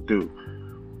we got to do.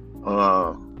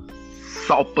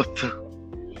 Soft.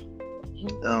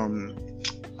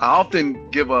 I often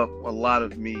give up a lot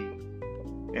of me,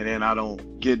 and then I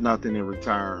don't get nothing in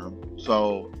return.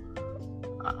 So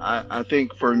I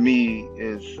think for me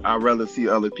is I'd rather see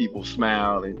other people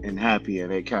smile and happy,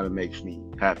 and it kind of makes me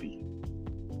happy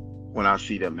when I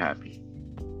see them happy.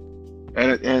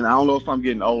 And I don't know if I'm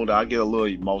getting older, I get a little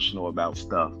emotional about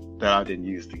stuff that I didn't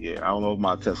used to get. I don't know if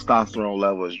my testosterone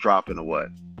level is dropping or what,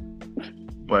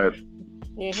 but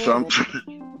some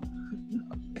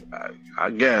I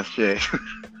guess, yeah.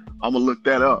 I'm gonna look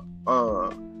that up.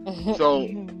 So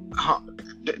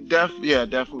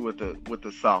definitely with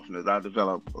the softness, I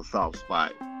developed a soft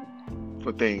spot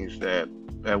for things that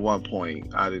at one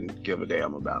point I didn't give a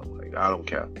damn about. Like I don't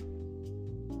care.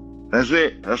 That's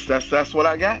it. That's what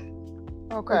I got.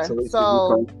 Okay.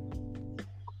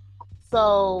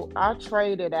 So I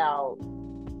traded out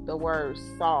the word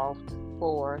soft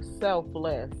for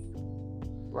selfless,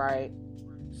 right?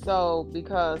 So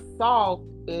because soft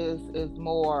is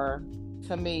more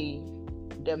to me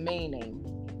demeaning,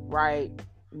 right?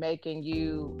 Making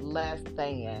you less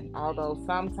than. Although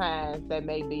sometimes that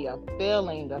may be a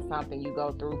feeling of something you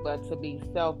go through, but to be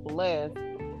selfless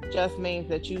just means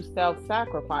that you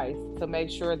self-sacrifice to make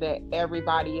sure that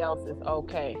everybody else is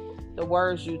okay. The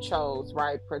words you chose,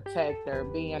 right? Protector,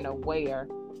 being aware.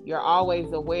 You're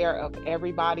always aware of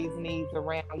everybody's needs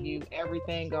around you,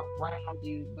 everything around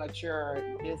you, but you're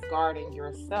discarding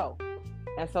yourself.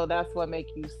 And so that's what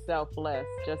makes you selfless,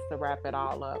 just to wrap it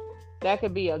all up. That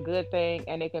could be a good thing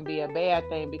and it can be a bad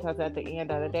thing, because at the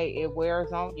end of the day, it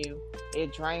wears on you.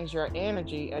 It drains your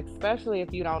energy, especially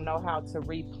if you don't know how to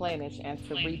replenish and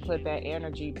to re-put that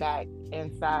energy back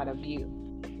inside of you,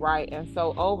 right? And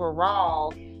so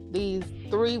overall, these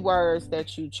 3 words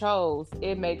that you chose,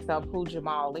 it makes up who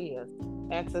Jamal is.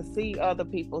 And to see other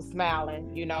people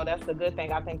smiling, that's a good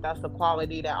thing. I think that's the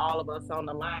quality that all of us on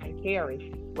the line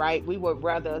carry, right? We would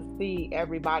rather see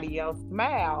everybody else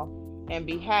smile and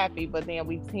be happy, but then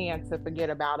we tend to forget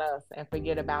about us and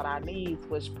forget about our needs,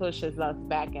 which pushes us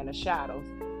back in the shadows.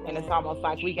 And it's almost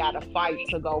like we got to fight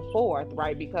to go forth,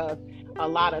 right? Because a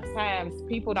lot of times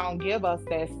people don't give us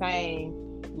that same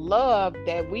love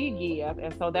that we give.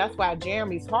 And so that's why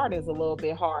Jeremy's heart is a little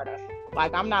bit harder.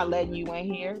 Like, I'm not letting you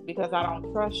in here because I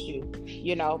don't trust you,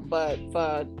 but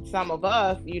for some of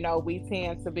us, we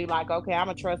tend to be like, okay, I'm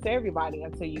gonna trust everybody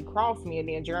until you cross me. And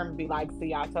then Jeremy be like,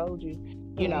 see, I told you,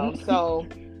 so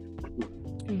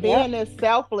being this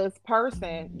selfless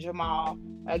person, Jamal,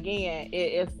 again,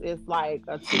 it's like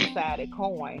a 2-sided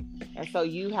coin. And so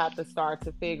you have to start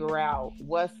to figure out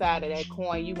what side of that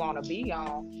coin you want to be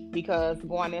on, because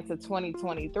going into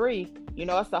 2023,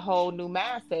 it's a whole new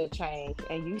mindset change.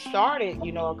 And you started,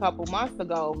 a couple months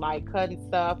ago, like cutting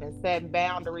stuff and setting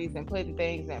boundaries and putting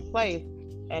things in place.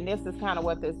 And this is kind of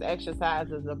what this exercise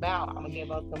is about. I'm gonna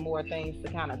give us some more things to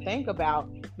kind of think about,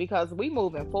 because we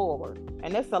moving forward.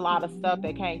 And there's a lot of stuff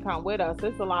that can't come with us.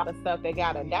 There's a lot of stuff that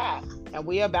gotta die. And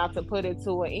we're about to put it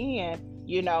to an end,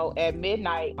 at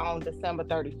midnight on December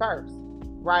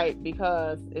 31st. right?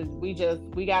 Because we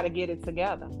got to get it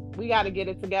together. We got to get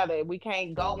it together. We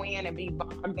can't go in and be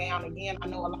bogged down again. I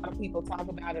know a lot of people talk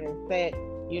about it and said,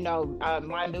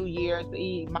 my New Year's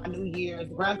Eve, my New Year's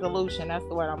resolution, that's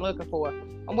the word I'm looking for.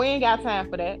 And we ain't got time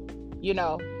for that.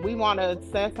 We want to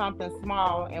set something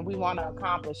small and we want to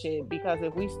accomplish it, because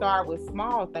if we start with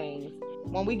small things,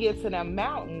 when we get to them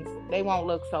mountains, they won't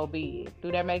look so big.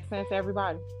 Do that make sense,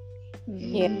 everybody?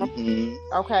 Yeah. Mhm.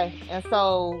 Okay. And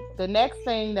so the next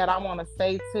thing that I want to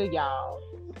say to y'all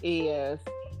is,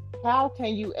 how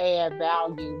can you add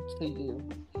value to you?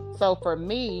 So for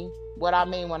me, what I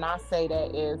mean when I say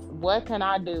that is, what can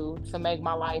I do to make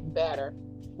my life better?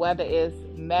 Whether it's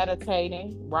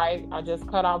meditating, right? I just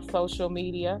cut off social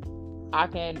media. I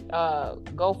can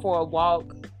go for a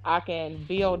walk. I can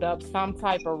build up some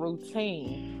type of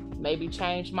routine, maybe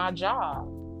change my job,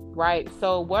 right?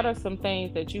 So what are some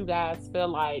things that you guys feel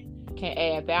like can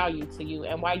add value to you?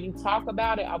 And while you talk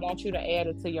about it, I want you to add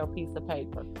it to your piece of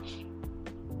paper.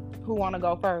 Who want to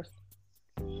go first?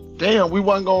 Damn, we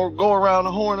wasn't gonna go around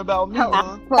the horn about me,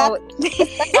 huh? Well,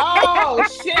 Oh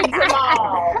shit,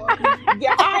 Jamal.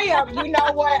 Yeah, I am. You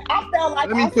know what? I felt like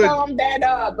Let me I put- summed that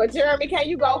up. But Jeremy, can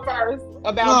you go first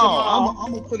about No, Jamal?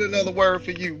 I'm gonna put another word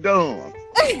for you. Dumb.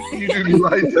 You do me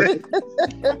like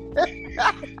that.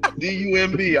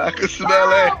 D-U-M-B. I can smell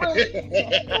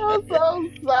that. I'm so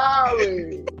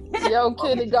sorry. Your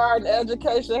kindergarten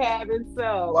education had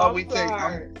itself. Why I'm we take?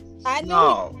 sorry. I knew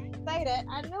No. you say that.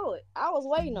 I knew it. I was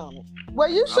waiting on it. Well,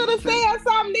 you should have I'm said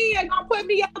something then. Don't put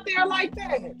me out there like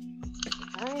that.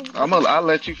 I'll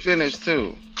let you finish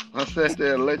too. I sat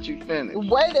there and let you finish.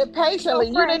 Waited patiently.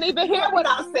 You didn't even hear what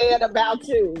I said about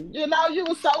you. You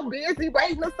were so busy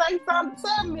waiting to say something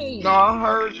to me. No, I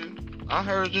heard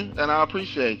you. And I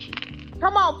appreciate you.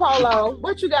 Come on, Polo.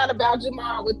 What you got about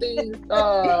Jamal with these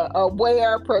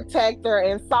aware, protector,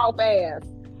 and soft ass?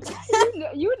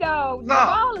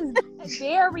 Jamal is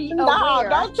very No, aware.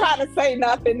 don't try to say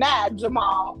nothing now,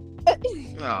 Jamal.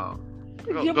 No.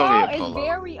 Go Jamal ahead, is Polo.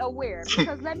 very aware,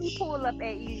 because let me pull up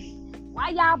at you. Why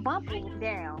y'all bumping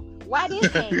down? Why this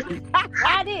thing?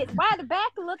 Why this? Why the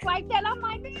back look like that? I'm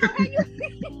like, man, how you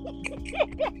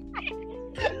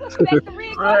expect the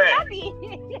rig Right.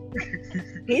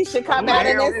 He should come out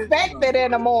and inspect it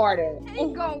in the morning.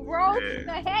 He's gonna roast Yeah.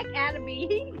 the heck out of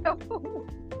me.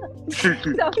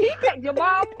 So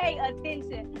Jamal pay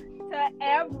attention to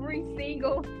every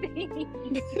single thing.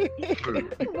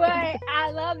 But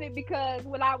I love it because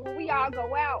when we all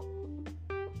go out,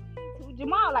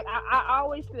 Jamal, like I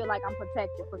always feel like I'm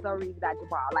protected for some reason by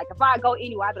Jamal. Like if I go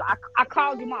anywhere, I be like, I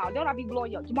call Jamal. Don't I be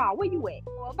blowing you up? Jamal, where you at?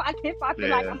 Or if I feel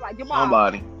like I'm like, Jamal,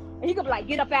 Somebody. and he could be like,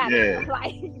 get up out of Yeah. here.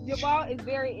 Like Jamal is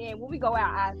very in. When we go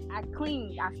out, I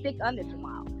stick under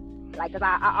Jamal. Like, cause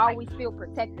I always feel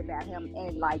protected about him,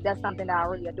 and like that's something that I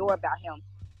really adore about him.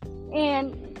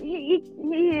 And he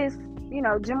is,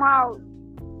 Jamal.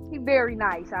 He's very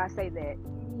nice. I say that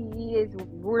he is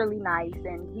really nice,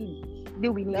 and he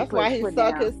do be need That's to put why his he foot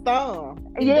suck down. his thumb.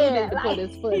 He Yeah, do need to put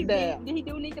his foot down He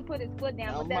do need to put his foot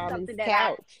down, on but that's mommy's something that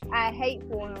couch. I hate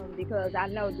for him, because I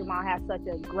know Jamal has such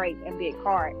a great and big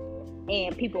heart,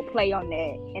 and people play on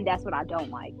that, and that's what I don't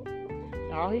like.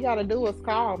 All he gotta do is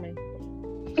call me.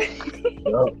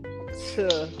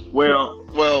 Sure.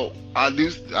 Well, I do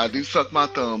suck my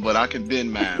thumb, but I can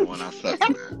bend mine when I suck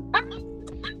mine.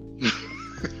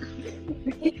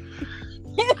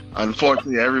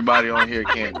 Unfortunately, everybody on here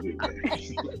can't do that.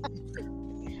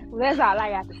 Well, that's all I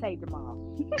have to say, Jamal.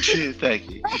 Thank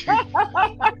you.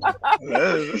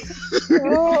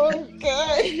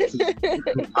 Okay.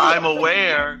 I'm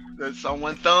aware that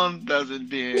someone's thumb doesn't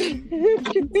bend.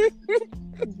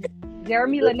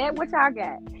 Jeremy Lynette, what y'all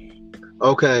got?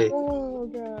 Okay, Oh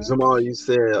God. Jamal, you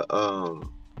said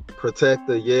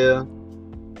protector, yeah,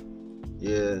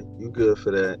 you good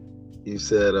for that. You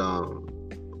said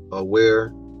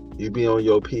aware, you be on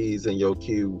your P's and your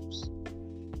Q's.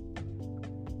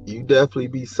 You definitely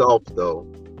be soft though.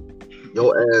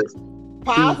 Your ass.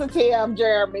 Positive,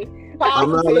 Jeremy.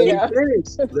 I'm not letting Positive. me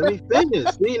finish. Let me finish.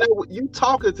 You know, you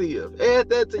talkative. Add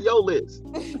that to your list.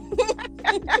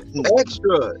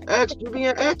 Extra, being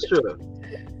extra.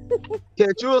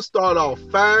 Can't you start off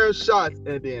firing shots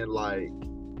and then like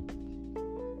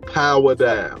power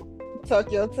down?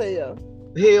 Tuck your tail.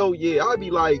 Hell yeah, I'd be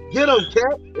like, get him,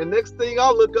 cat. And next thing I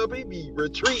look up, he be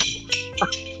retreating.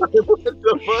 What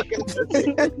the fuck?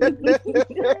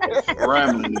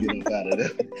 Rambling to get us out of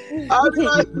there. I'd be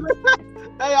like,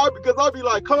 because I'd be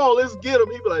like, come on, let's get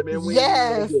him. He'd be like, man, we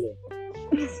Yes. ain't gonna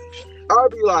get him. I'd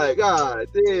be like, God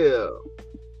damn.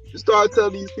 You start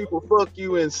telling these people fuck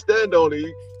you and stand on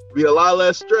it, be a lot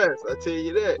less stress. I tell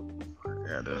you that.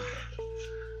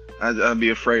 I'd be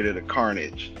afraid of the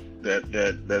carnage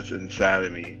that's inside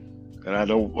of me, and I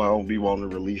don't be wanting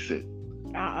to release it.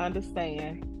 I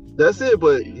understand. That's it.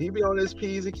 But he be on his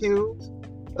P's and Q's.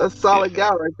 That's a solid guy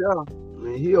right there. I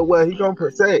mean, he gonna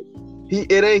protect.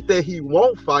 It ain't that he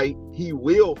won't fight. He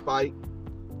will fight.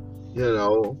 You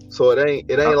know. So it ain't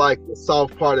like the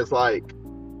soft part is like,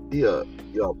 you're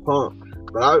a punk.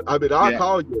 But I mean, I'll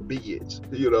call you a bitch.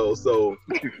 You know. So.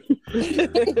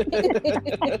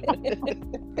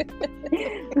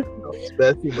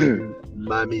 Especially when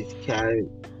mommy's cat.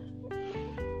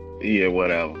 Yeah,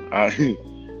 whatever. I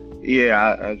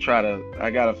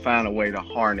gotta find a way to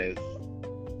harness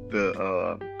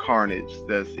the carnage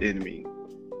that's in me.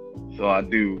 So I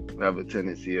do have a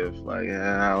tendency of like,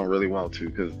 I don't really want to,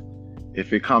 because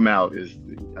if it come out,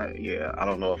 I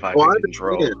don't know if I can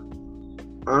control.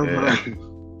 I'm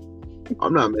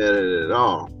not mad at it at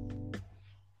all.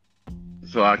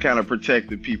 So I kind of protect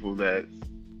the people that's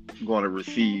going to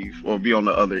receive or be on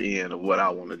the other end of what I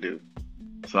want to do.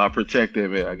 So I protect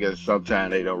them, and I guess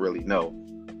sometimes they don't really know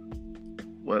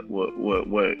what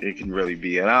it can really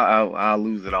be, and I'll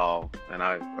lose it all, and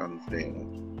I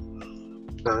understand.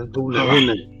 The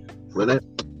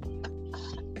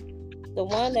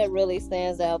one that really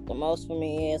stands out the most for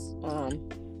me is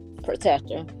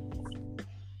protector.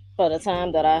 For the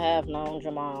time that I have known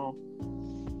Jamal,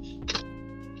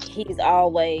 he's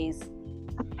always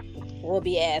will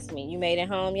be asking me, "You made it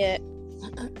home yet?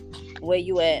 Where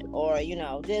you at?" Or,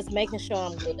 just making sure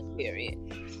I'm good, period.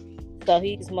 So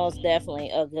he's most definitely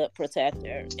a good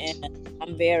protector, and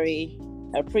I'm very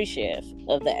appreciative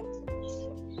of that.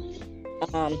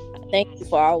 Thank you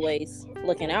for always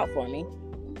looking out for me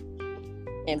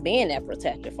and being that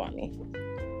protector for me.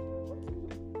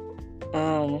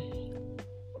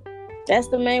 That's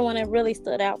the main one that really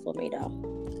stood out for me, though.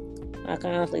 I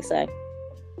can honestly say.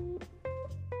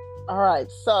 All right,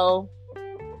 so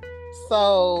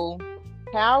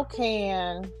how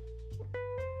can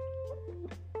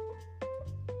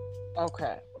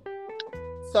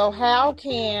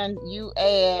you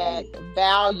add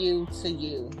value to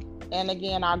you? And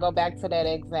again, I'll go back to that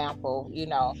example,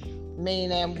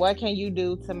 meaning what can you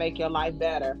do to make your life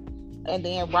better? And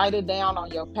then write it down on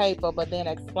your paper, but then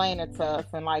explain it to us.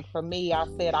 And like for me, I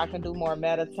said I can do more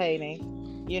meditating.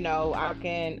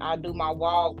 I do my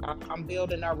walk. I'm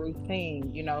building a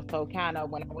routine, so kind of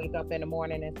when I wake up in the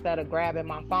morning, instead of grabbing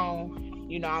my phone,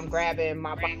 I'm grabbing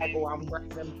my Bible, I'm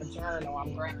grabbing my journal,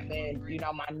 I'm grabbing,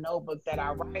 my notebook that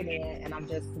I write in, and I'm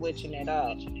just switching it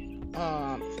up.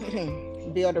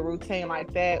 Build a routine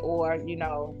like that, or,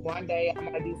 one day I'm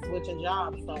going to be switching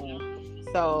jobs soon.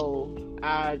 So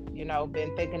I,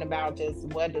 been thinking about just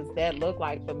what does that look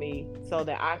like for me so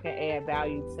that I can add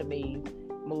value to me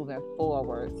moving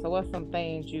forward. So what's some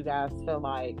things you guys feel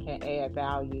like can add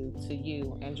value to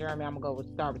you? And Jeremy, I'm gonna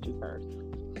start with you first.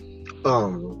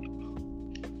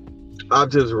 I've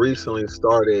just recently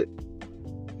started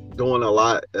doing a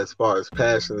lot as far as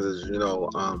passions,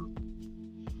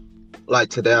 like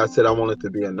today I said I wanted to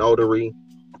be a notary,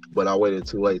 but I waited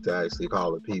too late to actually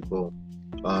call the people.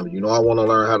 I want to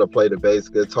learn how to play the bass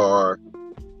guitar.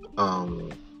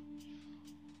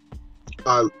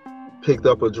 I picked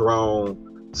up a drone.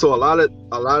 So a lot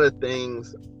of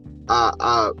things,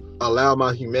 I allow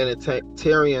my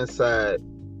humanitarian side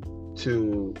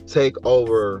to take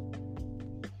over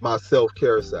my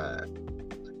self-care side.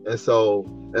 And so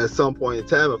at some point in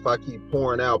time, if I keep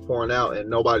pouring out and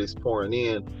nobody's pouring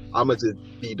in, I'm gonna just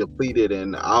be depleted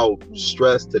and I'll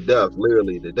stress to death,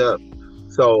 literally to death.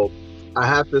 So I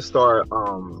have to start,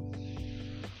 I'm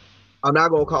not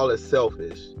gonna call it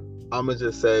selfish. I'm gonna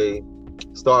just say,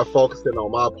 start focusing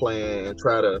on my plan and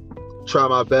try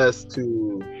my best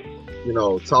to,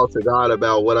 talk to God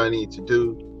about what I need to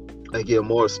do and get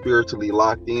more spiritually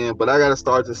locked in. But I got to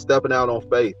start just stepping out on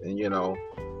faith, and,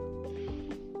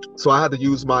 so I have to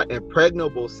use my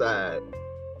impregnable side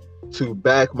to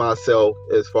back myself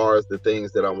as far as the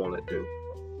things that I want to do.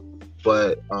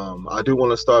 But I do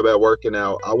want to start back working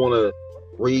out. I want to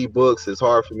read books. It's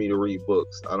hard for me to read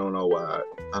books. I don't know why.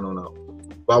 I don't know.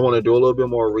 But I want to do a little bit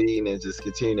more reading and just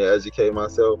continue to educate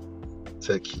myself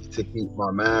to keep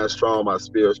my mind strong, my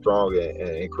spirit strong, and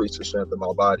increase the strength of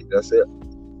my body. That's it.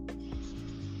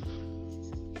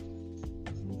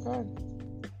 Okay.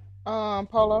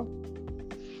 Polo?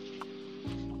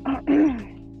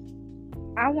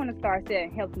 I want to start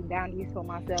setting healthy boundaries for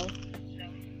myself.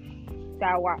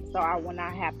 So I will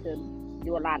not have to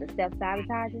do a lot of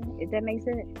self-sabotaging, if that makes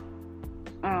sense.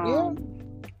 Yeah.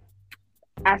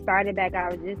 I started back, I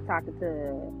was just talking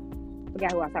to, I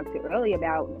forgot who I was talking to earlier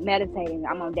about meditating.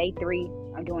 I'm on day 3.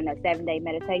 I'm doing a 7-day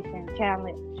meditation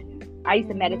challenge. I used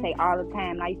to meditate all the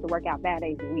time, and I used to work out 5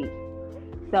 days a week.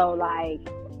 So like,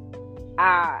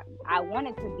 I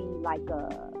wanted to be like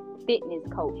a fitness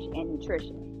coach and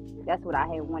nutrition. That's what I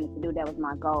had wanted to do. That was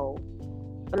my goal.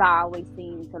 But I always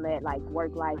seemed to let like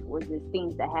work life was just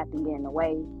things that happened get in the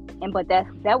way. But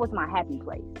that was my happy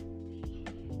place.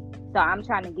 So I'm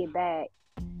trying to get back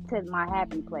to my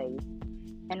happy place.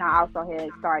 And I also had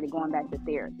started going back to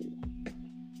therapy.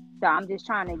 So I'm just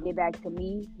trying to get back to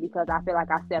me, because I feel like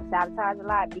I self-sabotage a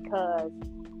lot because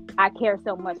I care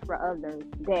so much for others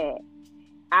that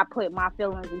I put my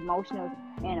feelings, emotions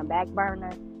in a back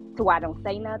burner to where I don't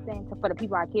say nothing for the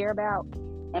people I care about.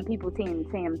 And people tend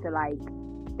to like,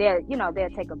 they'll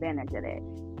take advantage of that.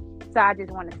 So I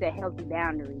just want to set healthy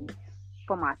boundaries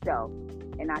for myself.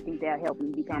 And I think that'll help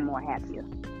me become more happier.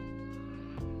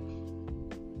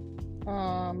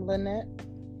 Lynette?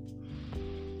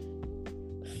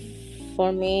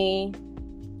 For me,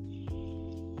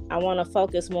 I want to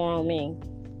focus more on me,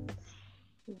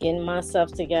 getting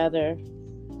myself together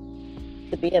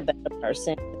to be a better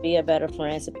person, to be a better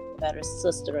friend, to be a better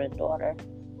sister and daughter.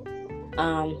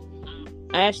 I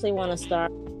actually want to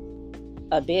start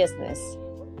a business.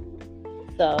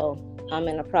 So I'm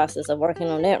in the process of working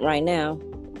on that right now.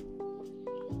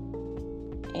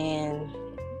 And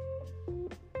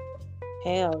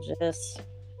hell, just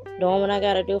doing what I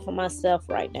got to do for myself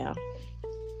right now.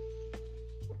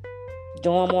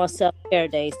 Doing more self-care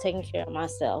days, taking care of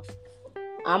myself.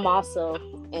 I'm also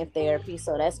in therapy,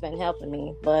 so that's been helping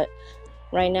me. But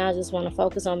right now, I just want to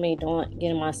focus on me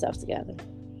getting myself together.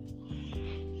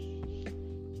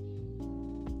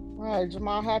 All right,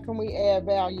 Jamal, how can we add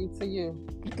value to you?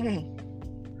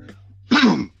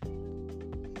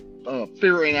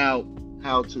 Figuring out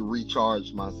how to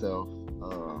recharge myself,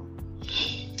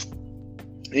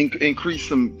 increase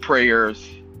some prayers,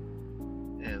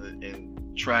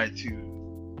 and try to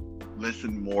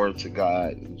listen more to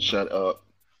God and shut up.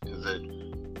 Because at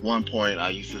one point I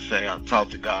used to say I talk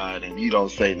to God and you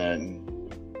don't say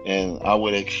nothing, and I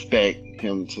would expect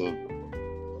him to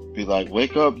be like,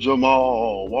 wake up,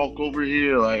 Jamal, walk over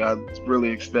here. Like, I really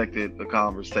expected the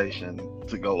conversation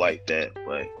to go like that,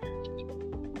 but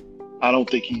I don't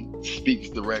think he speaks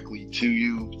directly to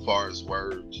you as far as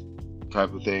words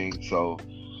type of thing. So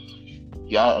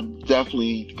yeah, I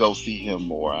definitely go see him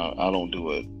more. I don't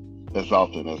do it as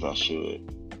often as I should.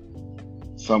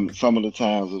 Some of the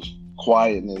times of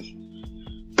quietness,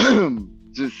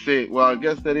 just sit. Well, I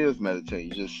guess that is meditating.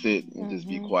 You just sit and just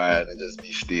be quiet and just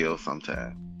be still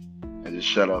sometimes, and just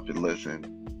shut up and listen.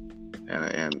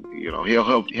 And he'll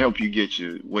help you get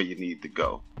you where you need to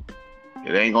go.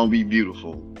 It ain't gonna be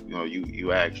beautiful.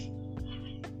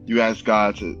 You ask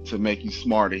God to make you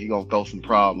smarter. He gonna throw some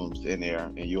problems in there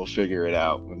and you'll figure it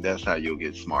out. And that's how you'll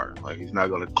get smarter. Like, he's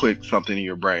not gonna click something in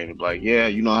your brain and be like, yeah,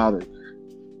 you know how to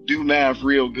do math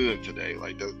real good today.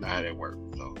 Like, that's not how that works.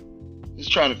 So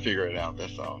just trying to figure it out.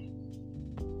 That's all.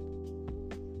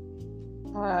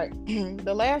 All right.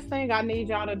 The last thing I need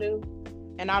y'all to do,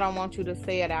 and I don't want you to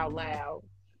say it out loud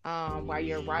while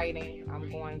you're writing. I'm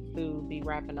going to be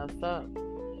wrapping us up.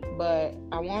 But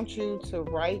I want you to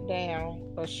write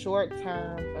down a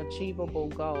short-term achievable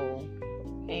goal.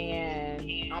 And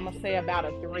I'm going to say about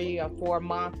a 3 or 4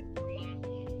 month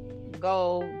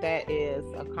goal that is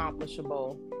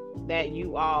accomplishable, that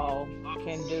you all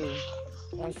can do.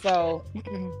 And so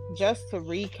just to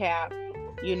recap,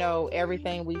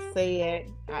 everything we said,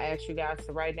 I asked you guys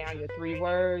to write down your 3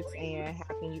 words and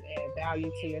how can you add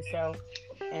value to yourself.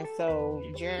 And so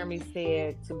Jeremy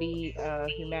said to be a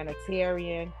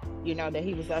humanitarian, that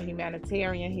he was a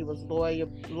humanitarian, he was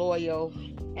loyal,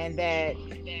 and that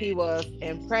he was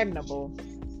impregnable.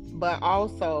 But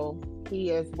also he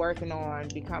is working on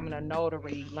becoming a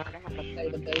notary, learning how to play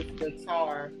the bass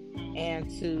guitar, and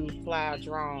to fly a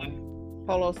drone.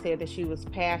 Polo said that she was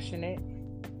passionate,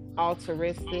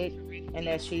 altruistic, and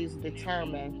that she's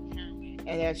determined,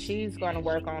 and that she's going to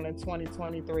work on in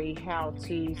 2023 how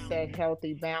to set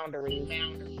healthy boundaries,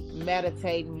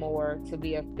 meditate more, to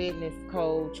be a fitness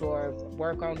coach, or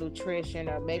work on nutrition,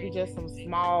 or maybe just some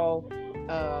small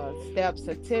step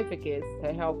certificates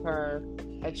to help her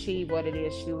achieve what it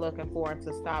is she's looking for, and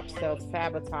to stop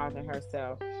self-sabotaging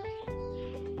herself.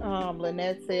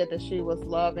 Lynette said that she was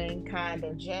loving, kind,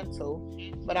 and gentle,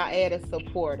 but I added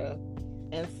supportive.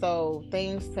 And so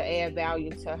things to add value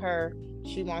to her,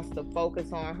 she wants to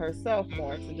focus on herself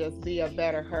more, to just be a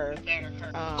better her.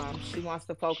 She wants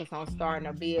to focus on starting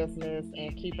a business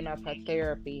and keeping up her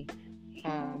therapy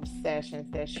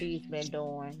sessions that she's been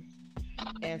doing.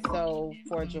 And so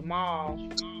for Jamal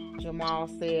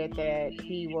said that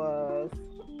he was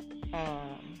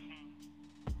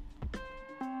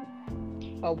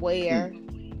aware.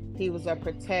 He was a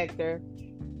protector.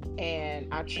 And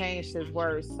I changed his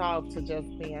word soft to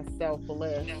just being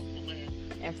selfless.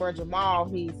 And for Jamal,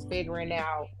 he's figuring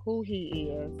out who he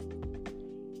is.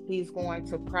 He's going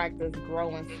to practice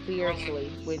growing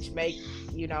spiritually, which makes,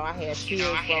 I had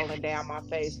tears rolling down my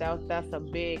face. That's a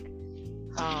big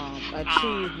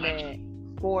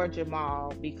achievement for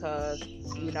Jamal, because,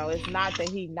 it's not that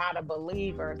he's not a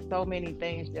believer. So many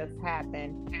things just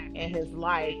happened in his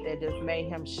life that just made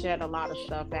him shed a lot of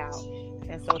stuff out.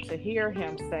 And so to hear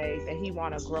him say that he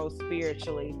wants to grow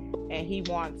spiritually and he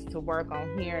wants to work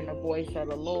on hearing the voice of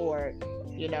the Lord,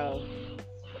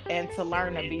 and to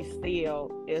learn to be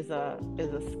still is a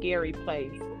scary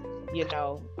place,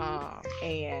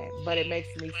 but it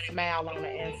makes me smile on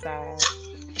the inside.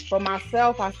 For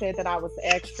myself, I said that I was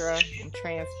extra, I'm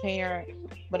transparent,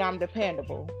 but I'm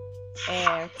dependable.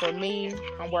 And for me,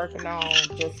 I'm working on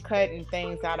just cutting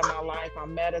things out of my life.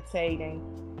 I'm meditating,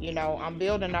 I'm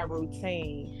building a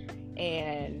routine,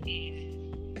 and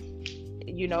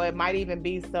it might even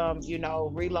be some,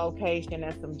 relocation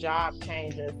and some job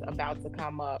changes about to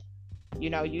come up. You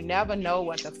never know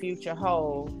what the future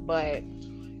holds, but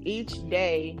each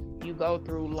day you go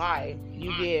through life,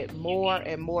 you get more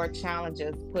and more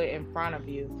challenges put in front of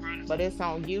you. But it's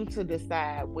on you to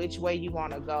decide which way you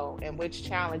want to go and which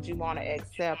challenge you want to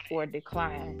accept or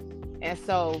decline. And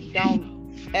so don't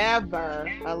ever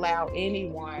allow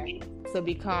anyone to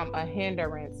become a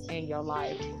hindrance in your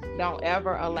life. Don't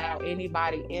ever allow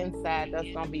anybody inside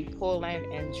that's going to be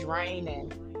pulling and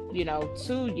draining,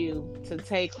 to you, to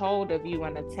take hold of you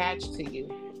and attach to you.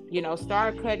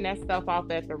 Start cutting that stuff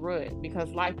off at the root, because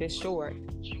life is short.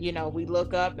 We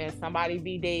look up and somebody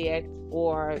be dead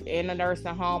or in a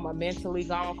nursing home or mentally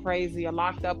gone crazy or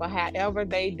locked up, or however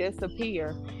they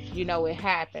disappear, it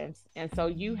happens. And so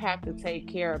you have to take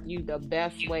care of you the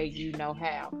best way you know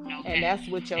how. And that's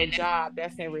with your job,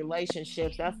 that's in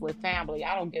relationships, that's with family.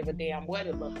 I don't give a damn what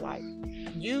it looks like.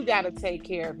 You got to take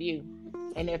care of you.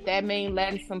 And if that means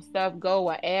letting some stuff go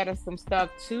or adding some stuff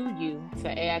to you to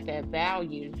add that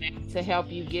value to help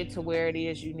you get to where it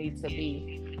is you need to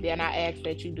be, then I ask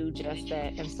that you do just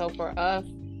that. And so for us,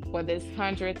 for this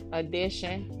 100th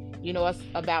edition, it's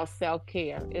about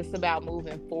self-care. It's about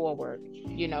moving forward.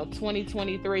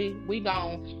 2023, we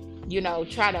gon'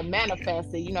 try to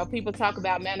manifest it. People talk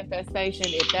about manifestation.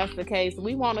 If that's the case,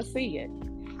 we want to see it,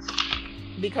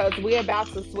 because we're about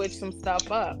to switch some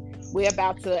stuff up. We're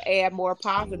about to add more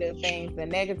positive things than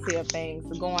negative things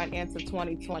going into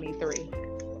 2023,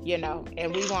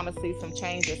 and we want to see some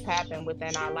changes happen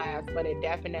within our lives, but it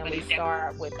definitely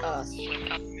starts with us.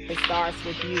 It starts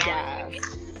with you guys.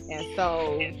 And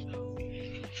so,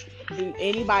 do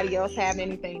anybody else have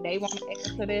anything they want to add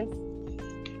to this?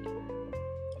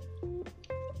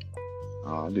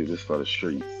 I do this for the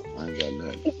streets. I ain't got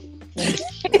nothing.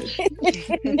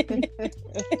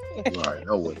 You already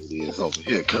know what it is over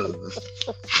here, cuz.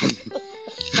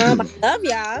 I love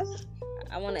y'all.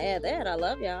 I want to add that. I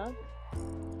love y'all.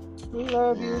 We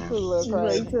love you too,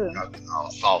 little cuz.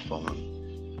 I'm soft on them.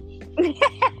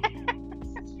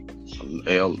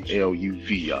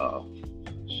 LUV, y'all.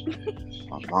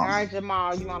 All right,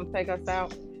 Jamal, you want to take us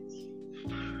out?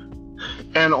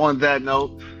 And on that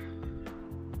note,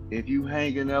 if you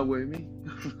hanging out with me,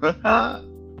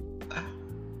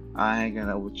 I hanging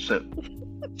out with Chip.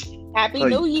 Happy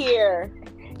New Year.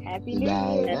 Happy New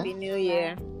Year. Happy New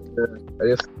Year. I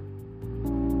guess